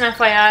that. Just an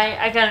FYI,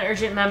 I got an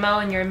urgent memo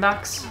in your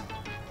inbox.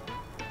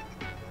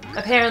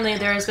 Apparently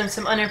there has been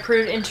some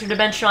unapproved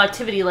interdimensional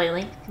activity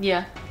lately.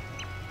 Yeah.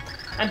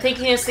 I'm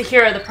thinking it's the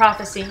hero of the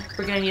prophecy.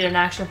 We're gonna need an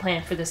action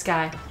plan for this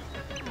guy.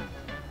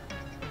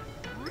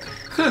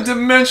 A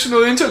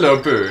dimensional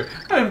interloper,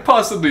 and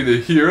possibly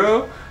the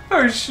hero?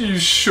 Are you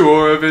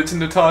sure of it,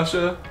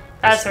 Natasha?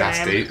 That's her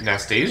name.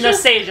 Nastasia?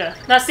 Nastasia.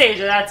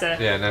 Nastasia, that's it.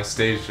 Yeah,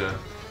 Nastasia.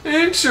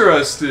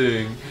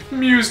 Interesting.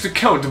 Muse to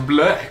Count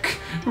Bleck.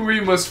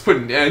 We must put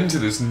an end to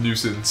this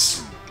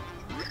nuisance.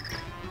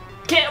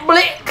 Count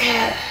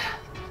Bleck.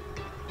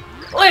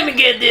 Let me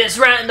get this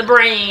right in the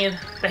brain.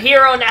 The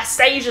hero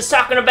Nastasia's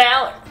talking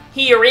about,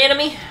 he your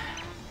enemy?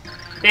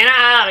 Then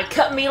I ought to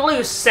cut me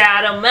loose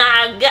out of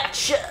my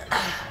gotcha.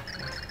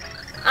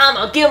 I'm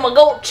gonna give him a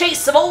gold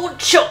chase of old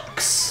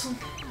chunks.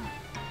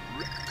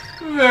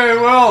 Very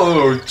well,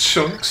 old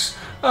chunks.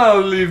 I'll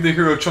leave the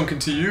hero chunking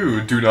to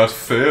you. Do not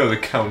fail,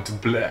 Count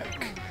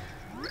Bleck.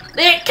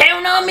 Then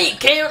count on me,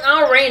 Count.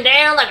 I'll rain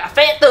down like a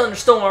fat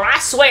thunderstorm, I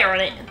swear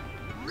on it.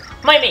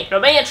 Maybe,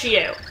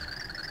 Dementio.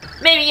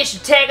 Maybe you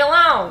should tag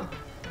along.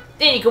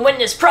 Then you can win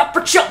this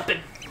proper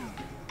chumping.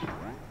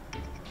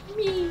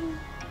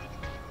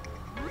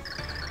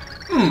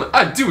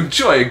 I do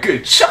enjoy a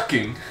good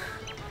chucking.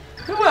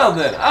 Well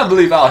then, I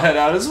believe I'll head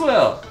out as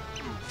well.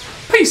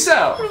 Peace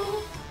out.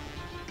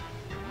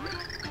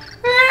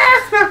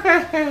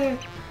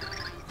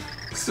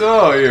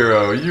 So,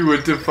 hero, you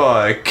would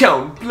defy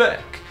Count Bleck.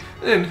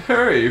 Then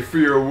hurry, for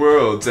your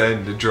world's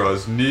end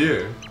draws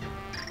near.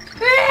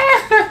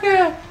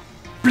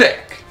 Bleck.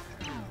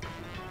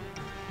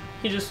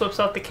 He just flips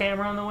out the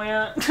camera on the way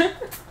out.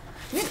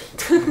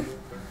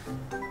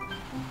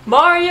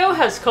 Mario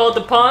was called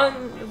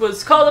upon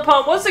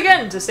once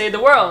again to save the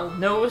world.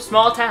 No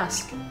small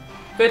task.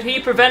 Could he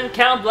prevent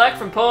Count Bleck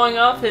from pulling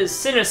off his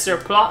sinister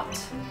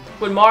plot?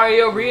 Would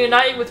Mario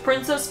reunite with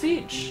Princess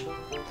Peach?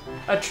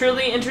 A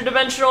truly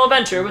interdimensional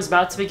adventure was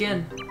about to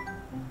begin.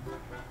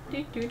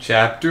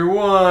 Chapter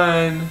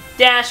 1.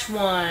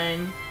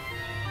 -1.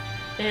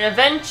 An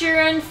adventure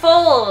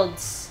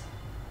unfolds.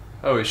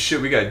 Oh shit,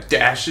 we got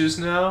dashes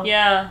now?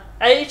 Yeah,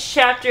 each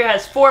chapter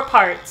has 4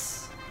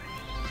 parts.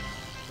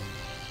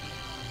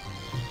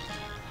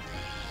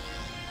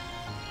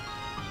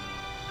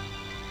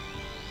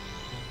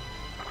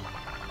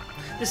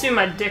 This is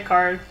my dick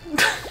hard.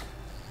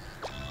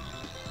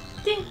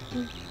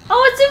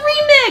 Oh, it's a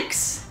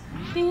remix!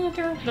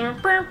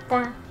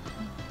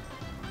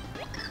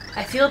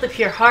 I feel the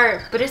pure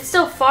heart, but it's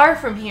still far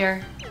from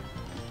here.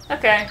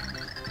 Okay.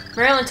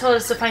 Merlin told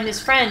us to find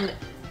his friend,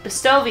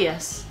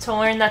 Bestovius, to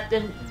learn that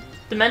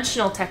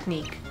dimensional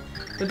technique.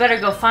 We better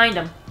go find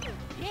him.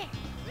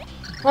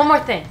 One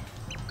more thing.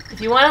 If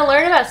you want to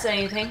learn about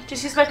anything,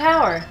 just use my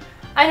power.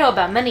 I know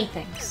about many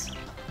things.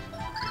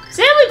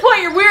 Simply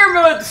point your weird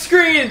remote at the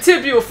screen and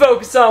Tippy will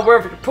focus on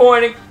wherever you're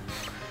pointing.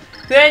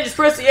 Then just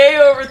press the A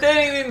over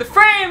anything in the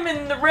frame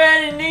and the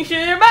red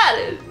indication about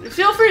it.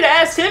 Feel free to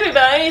ask Tippy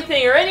about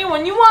anything or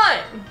anyone you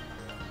want.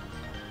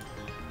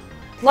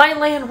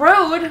 Lightland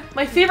Road?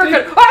 My favorite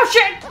code. Oh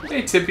shit!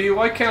 Hey Tippy,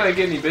 why can't I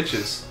get any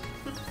bitches?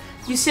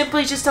 You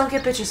simply just don't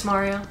get bitches,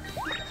 Mario.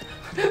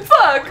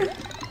 Fuck!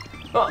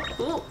 Oh,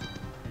 ooh.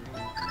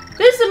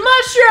 This is a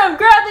mushroom!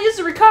 Grab these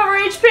to recover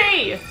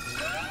HP!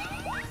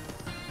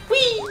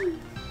 Whee!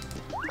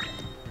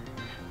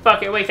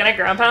 Fuck it, wait, can I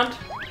ground pound?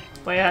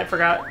 Wait, I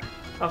forgot.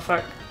 Oh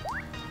fuck.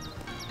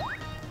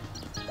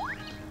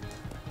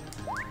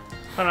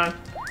 Hold on.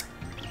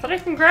 I thought I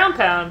can ground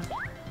pound.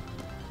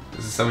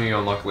 Is this something you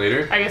unlock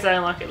later? I guess I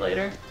unlock it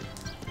later.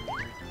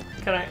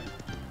 Can I?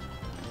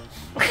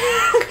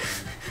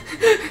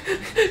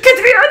 Get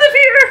me out of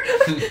here!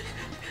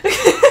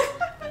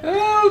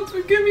 Help!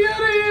 Get me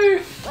out of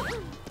here!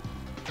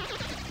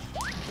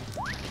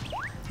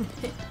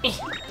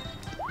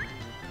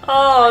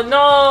 Oh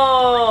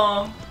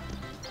no!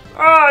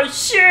 Oh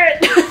shit!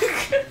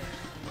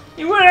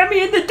 You won't let me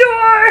in the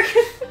door!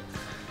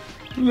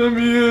 Let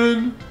me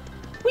in.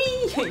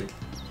 Whee!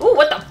 Oh,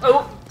 what the?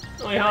 Oh!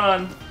 Wait, hold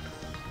on.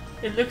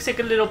 It looks like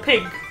a little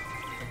pig.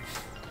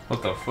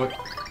 What the fuck?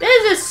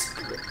 This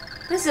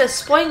is a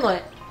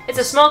spoinglet. It's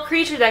a small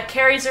creature that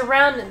carries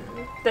around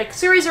that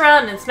scurries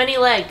around in its many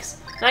legs.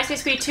 Max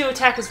HP 2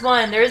 attack is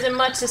 1. There isn't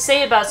much to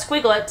say about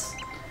Squiglet.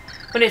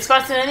 When it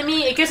spots an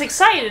enemy, it gets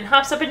excited and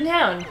hops up and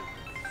down.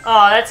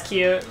 Aw, that's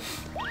cute.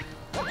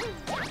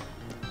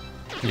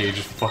 Yeah, you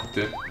just fucked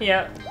it.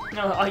 Yeah.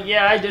 No,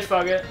 yeah, I did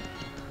fuck it.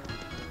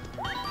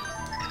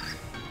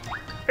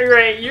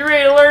 Alright, you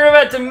ready to learn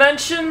about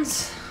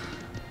dimensions?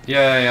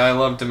 Yay, I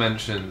love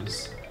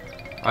dimensions.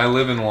 I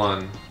live in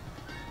one.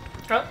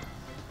 Oh.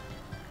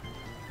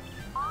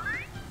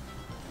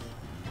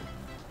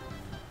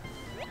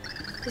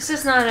 This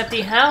is not an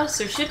empty house.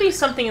 There should be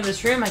something in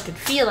this room. I can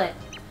feel it.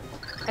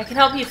 I can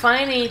help you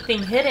find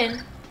anything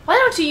hidden. Why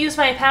don't you use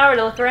my power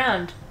to look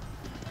around?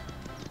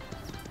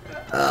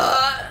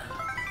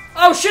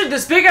 Oh shit,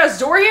 this big ass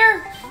door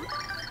here?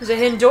 There's a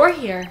hidden door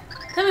here.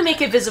 Let me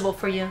make it visible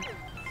for you.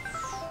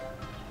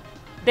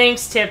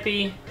 Thanks,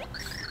 Tippy.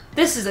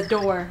 This is a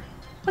door.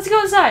 Let's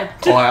go inside.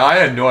 Oh, I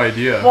had no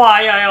idea.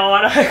 Why,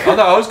 Iona? I thought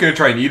I was gonna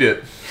try and eat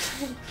it.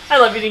 I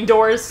love eating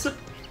doors.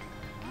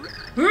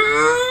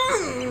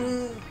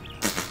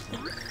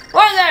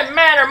 What's that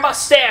man or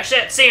mustache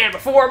that's standing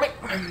before me?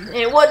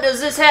 And what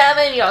does this have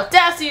any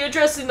audacity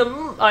addressing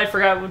the... I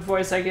forgot what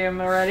voice I gave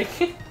him already.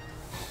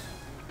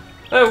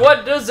 And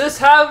what does this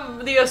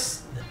have the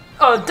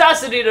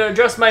audacity to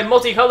address my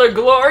multicolored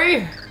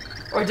glory?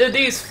 Or did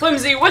these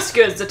flimsy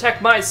whiskers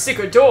detect my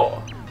secret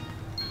door?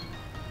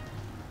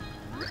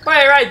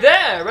 Wait, right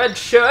there! Red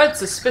shirt,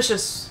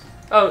 suspicious...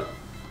 Oh,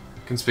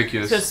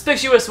 Conspicuous.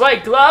 conspicuous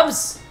white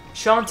gloves,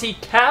 jaunty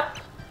cap.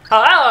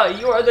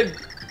 However,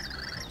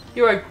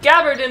 you are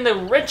gabbered in the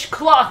rich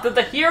cloth of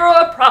the hero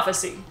of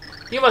prophecy.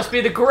 You must be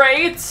the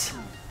great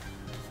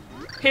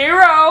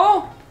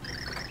hero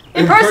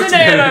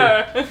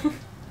impersonator.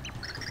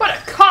 What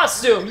a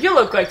costume! You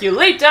look like you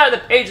leaped out of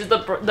the pages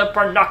of the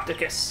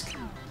Parnocticus.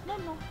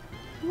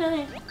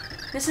 No.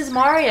 This is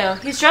Mario.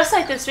 He's dressed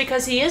like this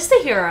because he is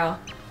the hero.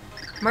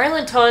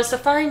 Merlin told us to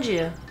find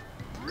you.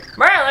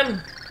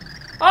 Merlin!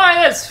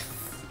 Oh, this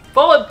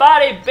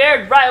full-bodied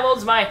beard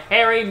rivals my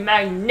hairy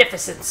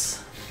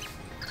magnificence.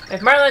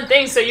 If Merlin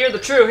thinks that you're the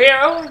true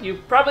hero, you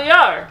probably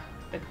are,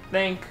 I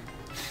think.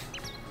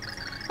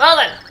 Well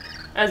then,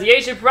 as the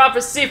ancient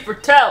prophecy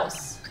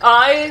foretells,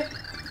 I,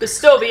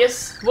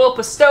 Bestovius, will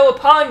bestow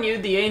upon you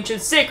the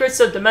ancient secrets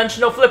of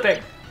dimensional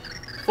flipping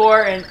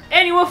for an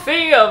annual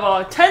fee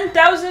of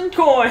 10,000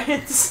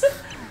 coins.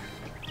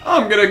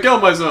 I'm gonna kill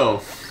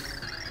myself.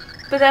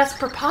 But that's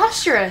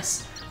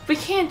preposterous. You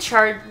can't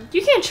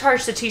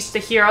charge to teach the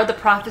hero the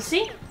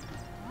prophecy.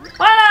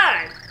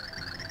 Why not?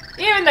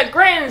 Even the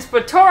Grand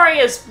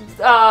Spatorius,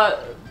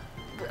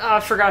 I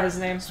forgot his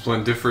name.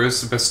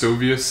 Splendiferous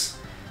Bestovius.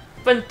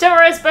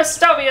 Splendiferous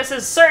Bestovius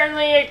is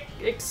certainly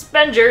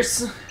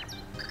expenders.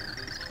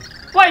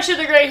 Why should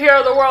the great hero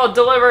of the world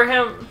deliver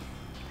him?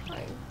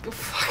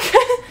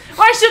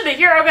 Why should the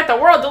hero get the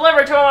world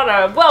delivered to him on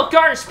a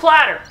well-garnished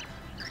platter?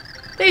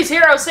 These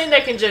heroes think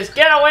they can just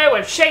get away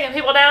with shaking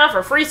people down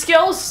for free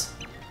skills?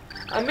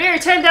 A mere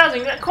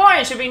 10,000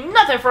 coins should be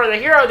nothing for the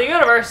hero of the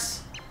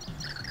universe.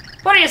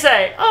 What do you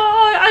say?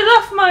 Oh, I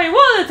left my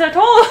wallet at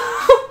home.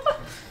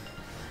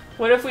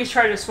 What if we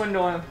try to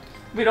swindle him?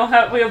 We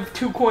have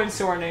 2 coins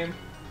to our name.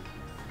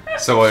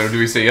 So do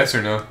we say yes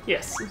or no?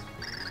 Yes.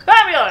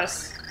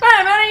 Fabulous! Wait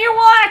a minute, you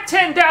lack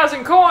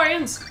 10,000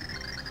 coins!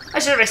 I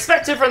should have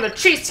expected from the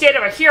cheapskate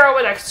of a hero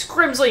with a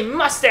scrimsly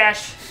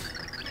mustache.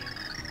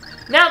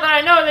 Now that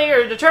I know that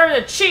you're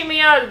determined to cheat me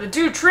out of the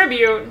due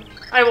tribute,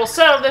 I will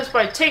settle this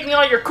by taking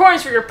all your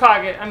coins from your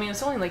pocket. I mean,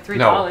 it's only like $3.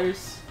 No.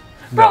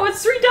 Bro,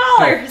 it's $3!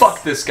 No,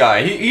 fuck this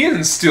guy. He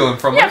didn't steal him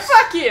from Yeah, us.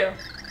 fuck you!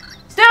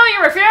 Still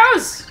you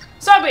refuse?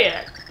 So be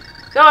it.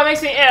 Though it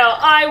makes me ill,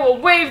 I will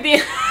waive the...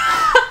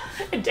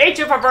 and date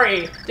you for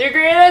free. Do you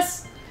agree with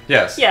this?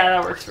 Yes. Yeah,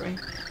 that works for me.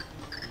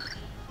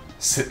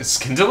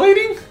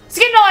 Scintillating?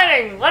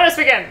 Scintillating! Let us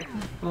begin! I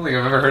don't think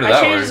I've ever heard of I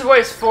that changed word. his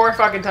voice 4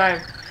 fucking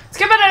times.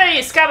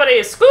 Skibbity,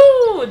 scabbity,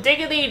 skoo!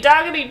 Diggity,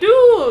 doggity,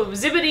 doo!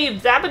 Zibbity,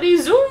 zabbity,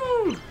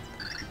 zoom!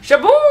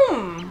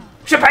 Shaboom!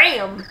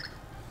 Shabam!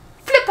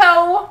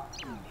 Flippo!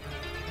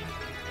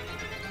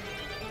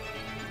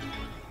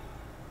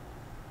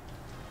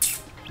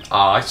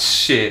 Aw,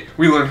 shit.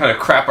 We learned how to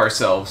crap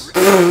ourselves.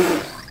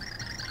 Yeah,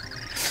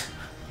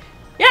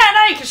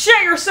 now you can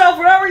shit yourself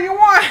whenever you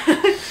want!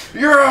 Yes!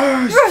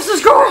 Yes,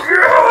 let's go!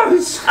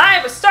 Yes! I,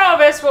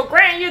 Bestovis, will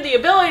grant you the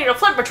ability to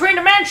flip between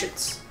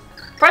dimensions.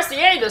 Press the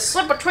A to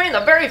slip between the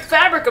very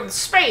fabric of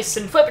space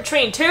and flip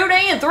between 2D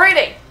and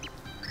 3D.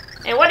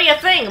 And what do you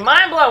think?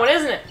 Mind-blowing,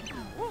 isn't it?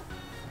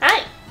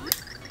 Hey!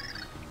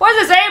 What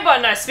is this A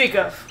button I speak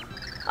of?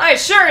 I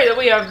assure you that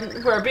we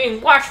are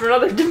being watched from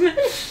another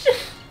dimension.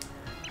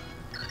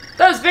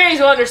 Those beings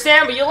will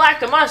understand, but you lack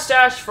the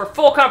mustache for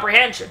full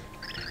comprehension.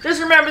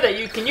 Just remember that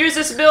you can use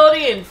this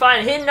ability and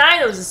find hidden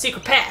items and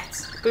secret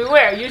paths.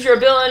 Beware, use your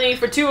ability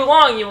for too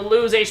long, you will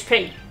lose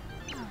HP.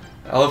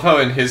 I love how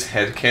in his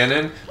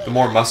headcanon, the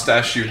more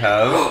mustache you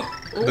have,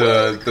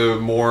 the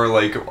more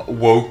like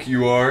woke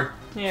you are.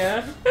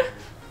 Yeah.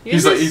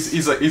 He's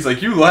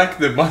like, you lack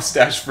the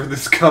mustache for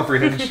this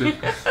comprehension.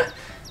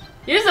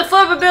 Use the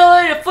flip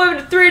ability to flip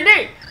into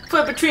 3D.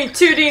 Flip between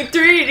 2D and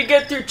 3D to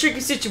get through tricky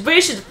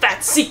situations and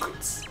fat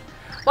secrets.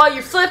 While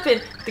you're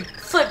flipping, the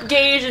flip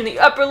gauge in the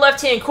upper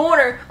left-hand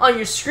corner on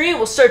your screen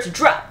will start to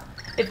drop.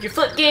 If your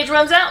flip gauge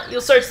runs out,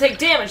 you'll start to take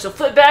damage, so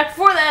flip back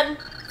before then.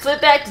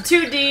 Flip back to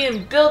 2D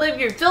and build up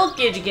your flip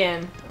gauge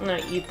again. I'm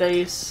gonna eat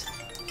these.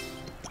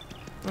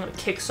 I'm gonna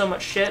kick so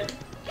much shit.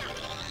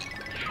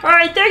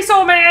 Alright, thanks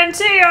old man,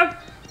 see ya!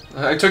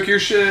 I took your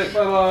shit,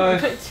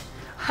 bye-bye.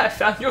 I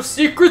found your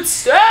secret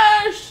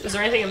stash! Is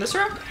there anything in this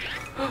room?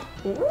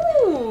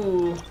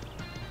 Ooh!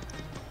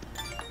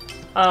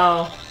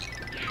 Oh.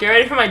 Get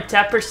ready for my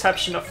depth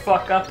perception to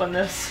fuck up on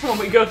this when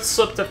we go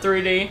slip to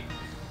 3D.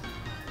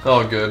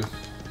 Oh, good.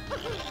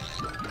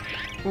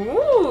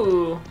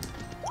 Ooh!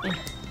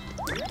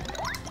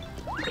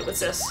 Okay, what's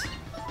this?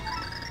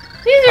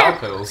 These Pal are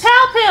pills.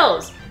 Pal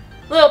pills!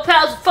 Little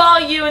pals will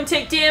follow you and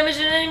take damage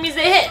on enemies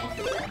they hit.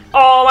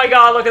 Oh my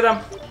god, look at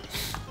them.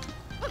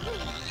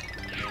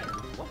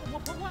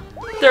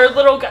 They're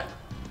little guys.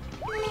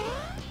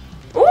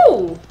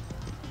 Ooh!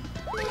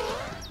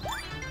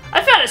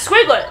 I found a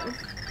Squiglet!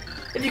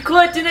 If you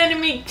collect an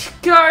enemy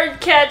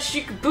card catch,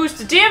 you can boost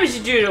the damage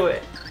you do to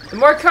it. The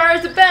more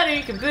cards, the better.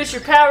 You can boost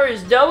your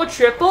powers double,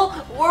 triple,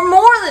 or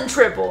more than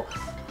triple.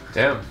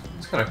 Damn,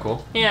 it's kind of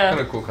cool. Yeah.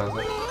 Kind of cool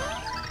concept.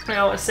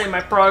 I want to save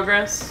my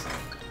progress.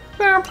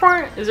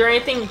 Is there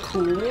anything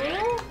cool?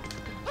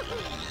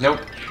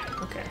 Nope.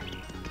 Okay.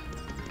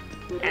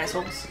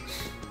 Assholes.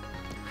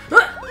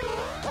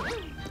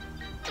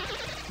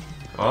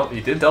 Well,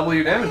 you did double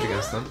your damage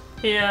against them.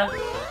 Yeah.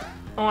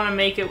 I want to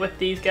make it with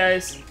these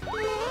guys.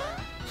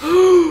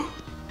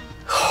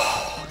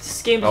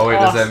 This game is Oh wait,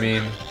 awesome. does that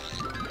mean?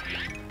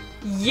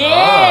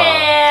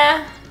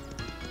 Yeah!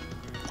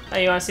 Oh,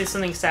 you want to see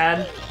something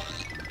sad?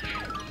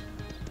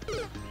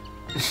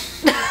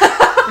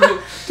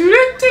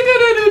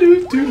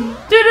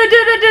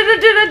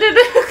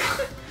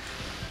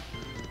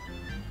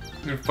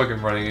 You're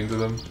fucking running into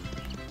them.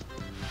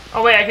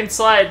 Oh wait, I can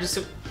slide just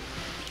to...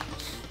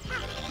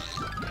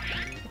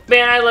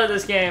 Man, I love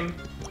this game.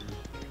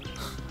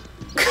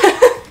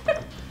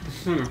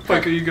 Where the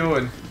fuck are you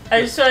going?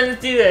 I just wanted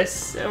to do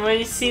this. And when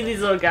you see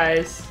these little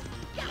guys,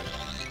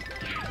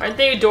 aren't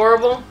they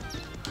adorable?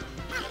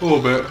 A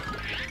little bit.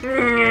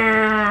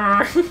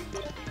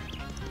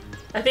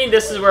 I think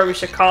this is where we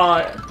should call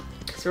it.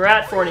 Because we're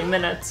at 40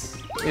 minutes.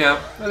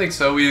 Yeah, I think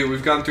so.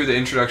 We've gone through the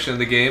introduction of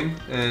the game,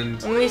 and I'm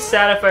gonna be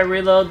sad if I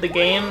reload the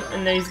game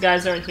and these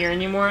guys aren't here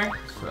anymore.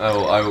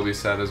 I will be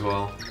sad as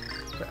well.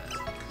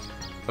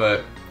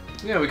 But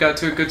yeah, we got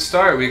to a good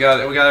start. We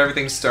got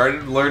everything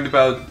started. Learned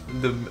about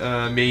the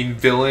main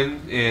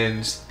villain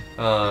and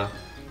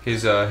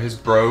his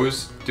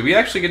bros. Do we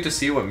actually get to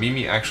see what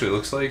Mimi actually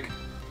looks like?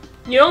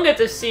 You don't get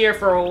to see her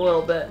for a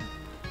little bit.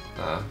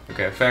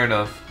 Okay, fair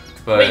enough.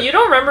 But Wait, you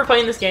don't remember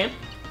playing this game?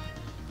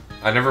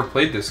 I never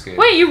played this game.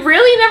 Wait, you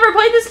really never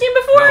played this game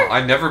before? No,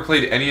 I never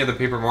played any of the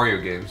Paper Mario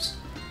games.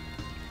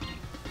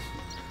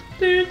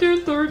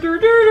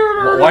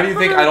 Why do you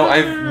think I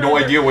have no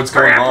idea what's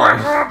going on?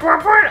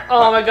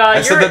 Oh my god,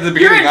 I said that at the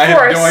beginning, I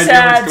have no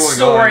idea what's going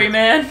story, on.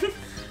 man.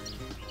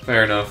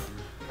 Fair enough.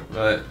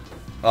 But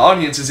the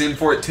audience is in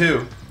for it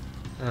too.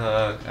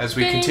 As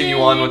we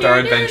continue on with our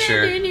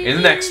adventure in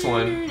the next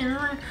one.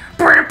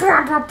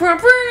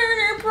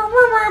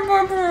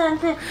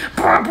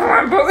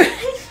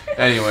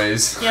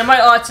 Anyways. Yeah, my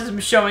autism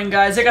is showing,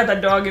 guys. I got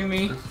that dog in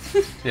me.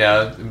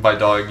 Yeah, by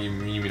dog you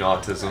mean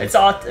autism.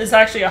 It's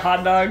actually a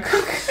hot dog.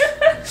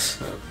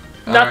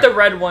 Not Alright. the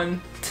red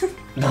one.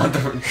 Not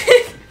the...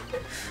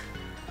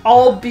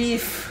 All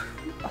beef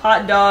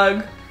hot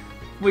dog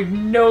with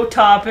no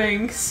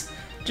toppings.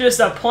 Just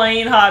a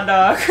plain hot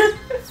dog.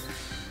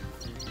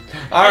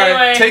 Alright,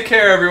 Anyway. take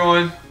care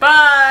everyone.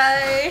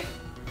 Bye!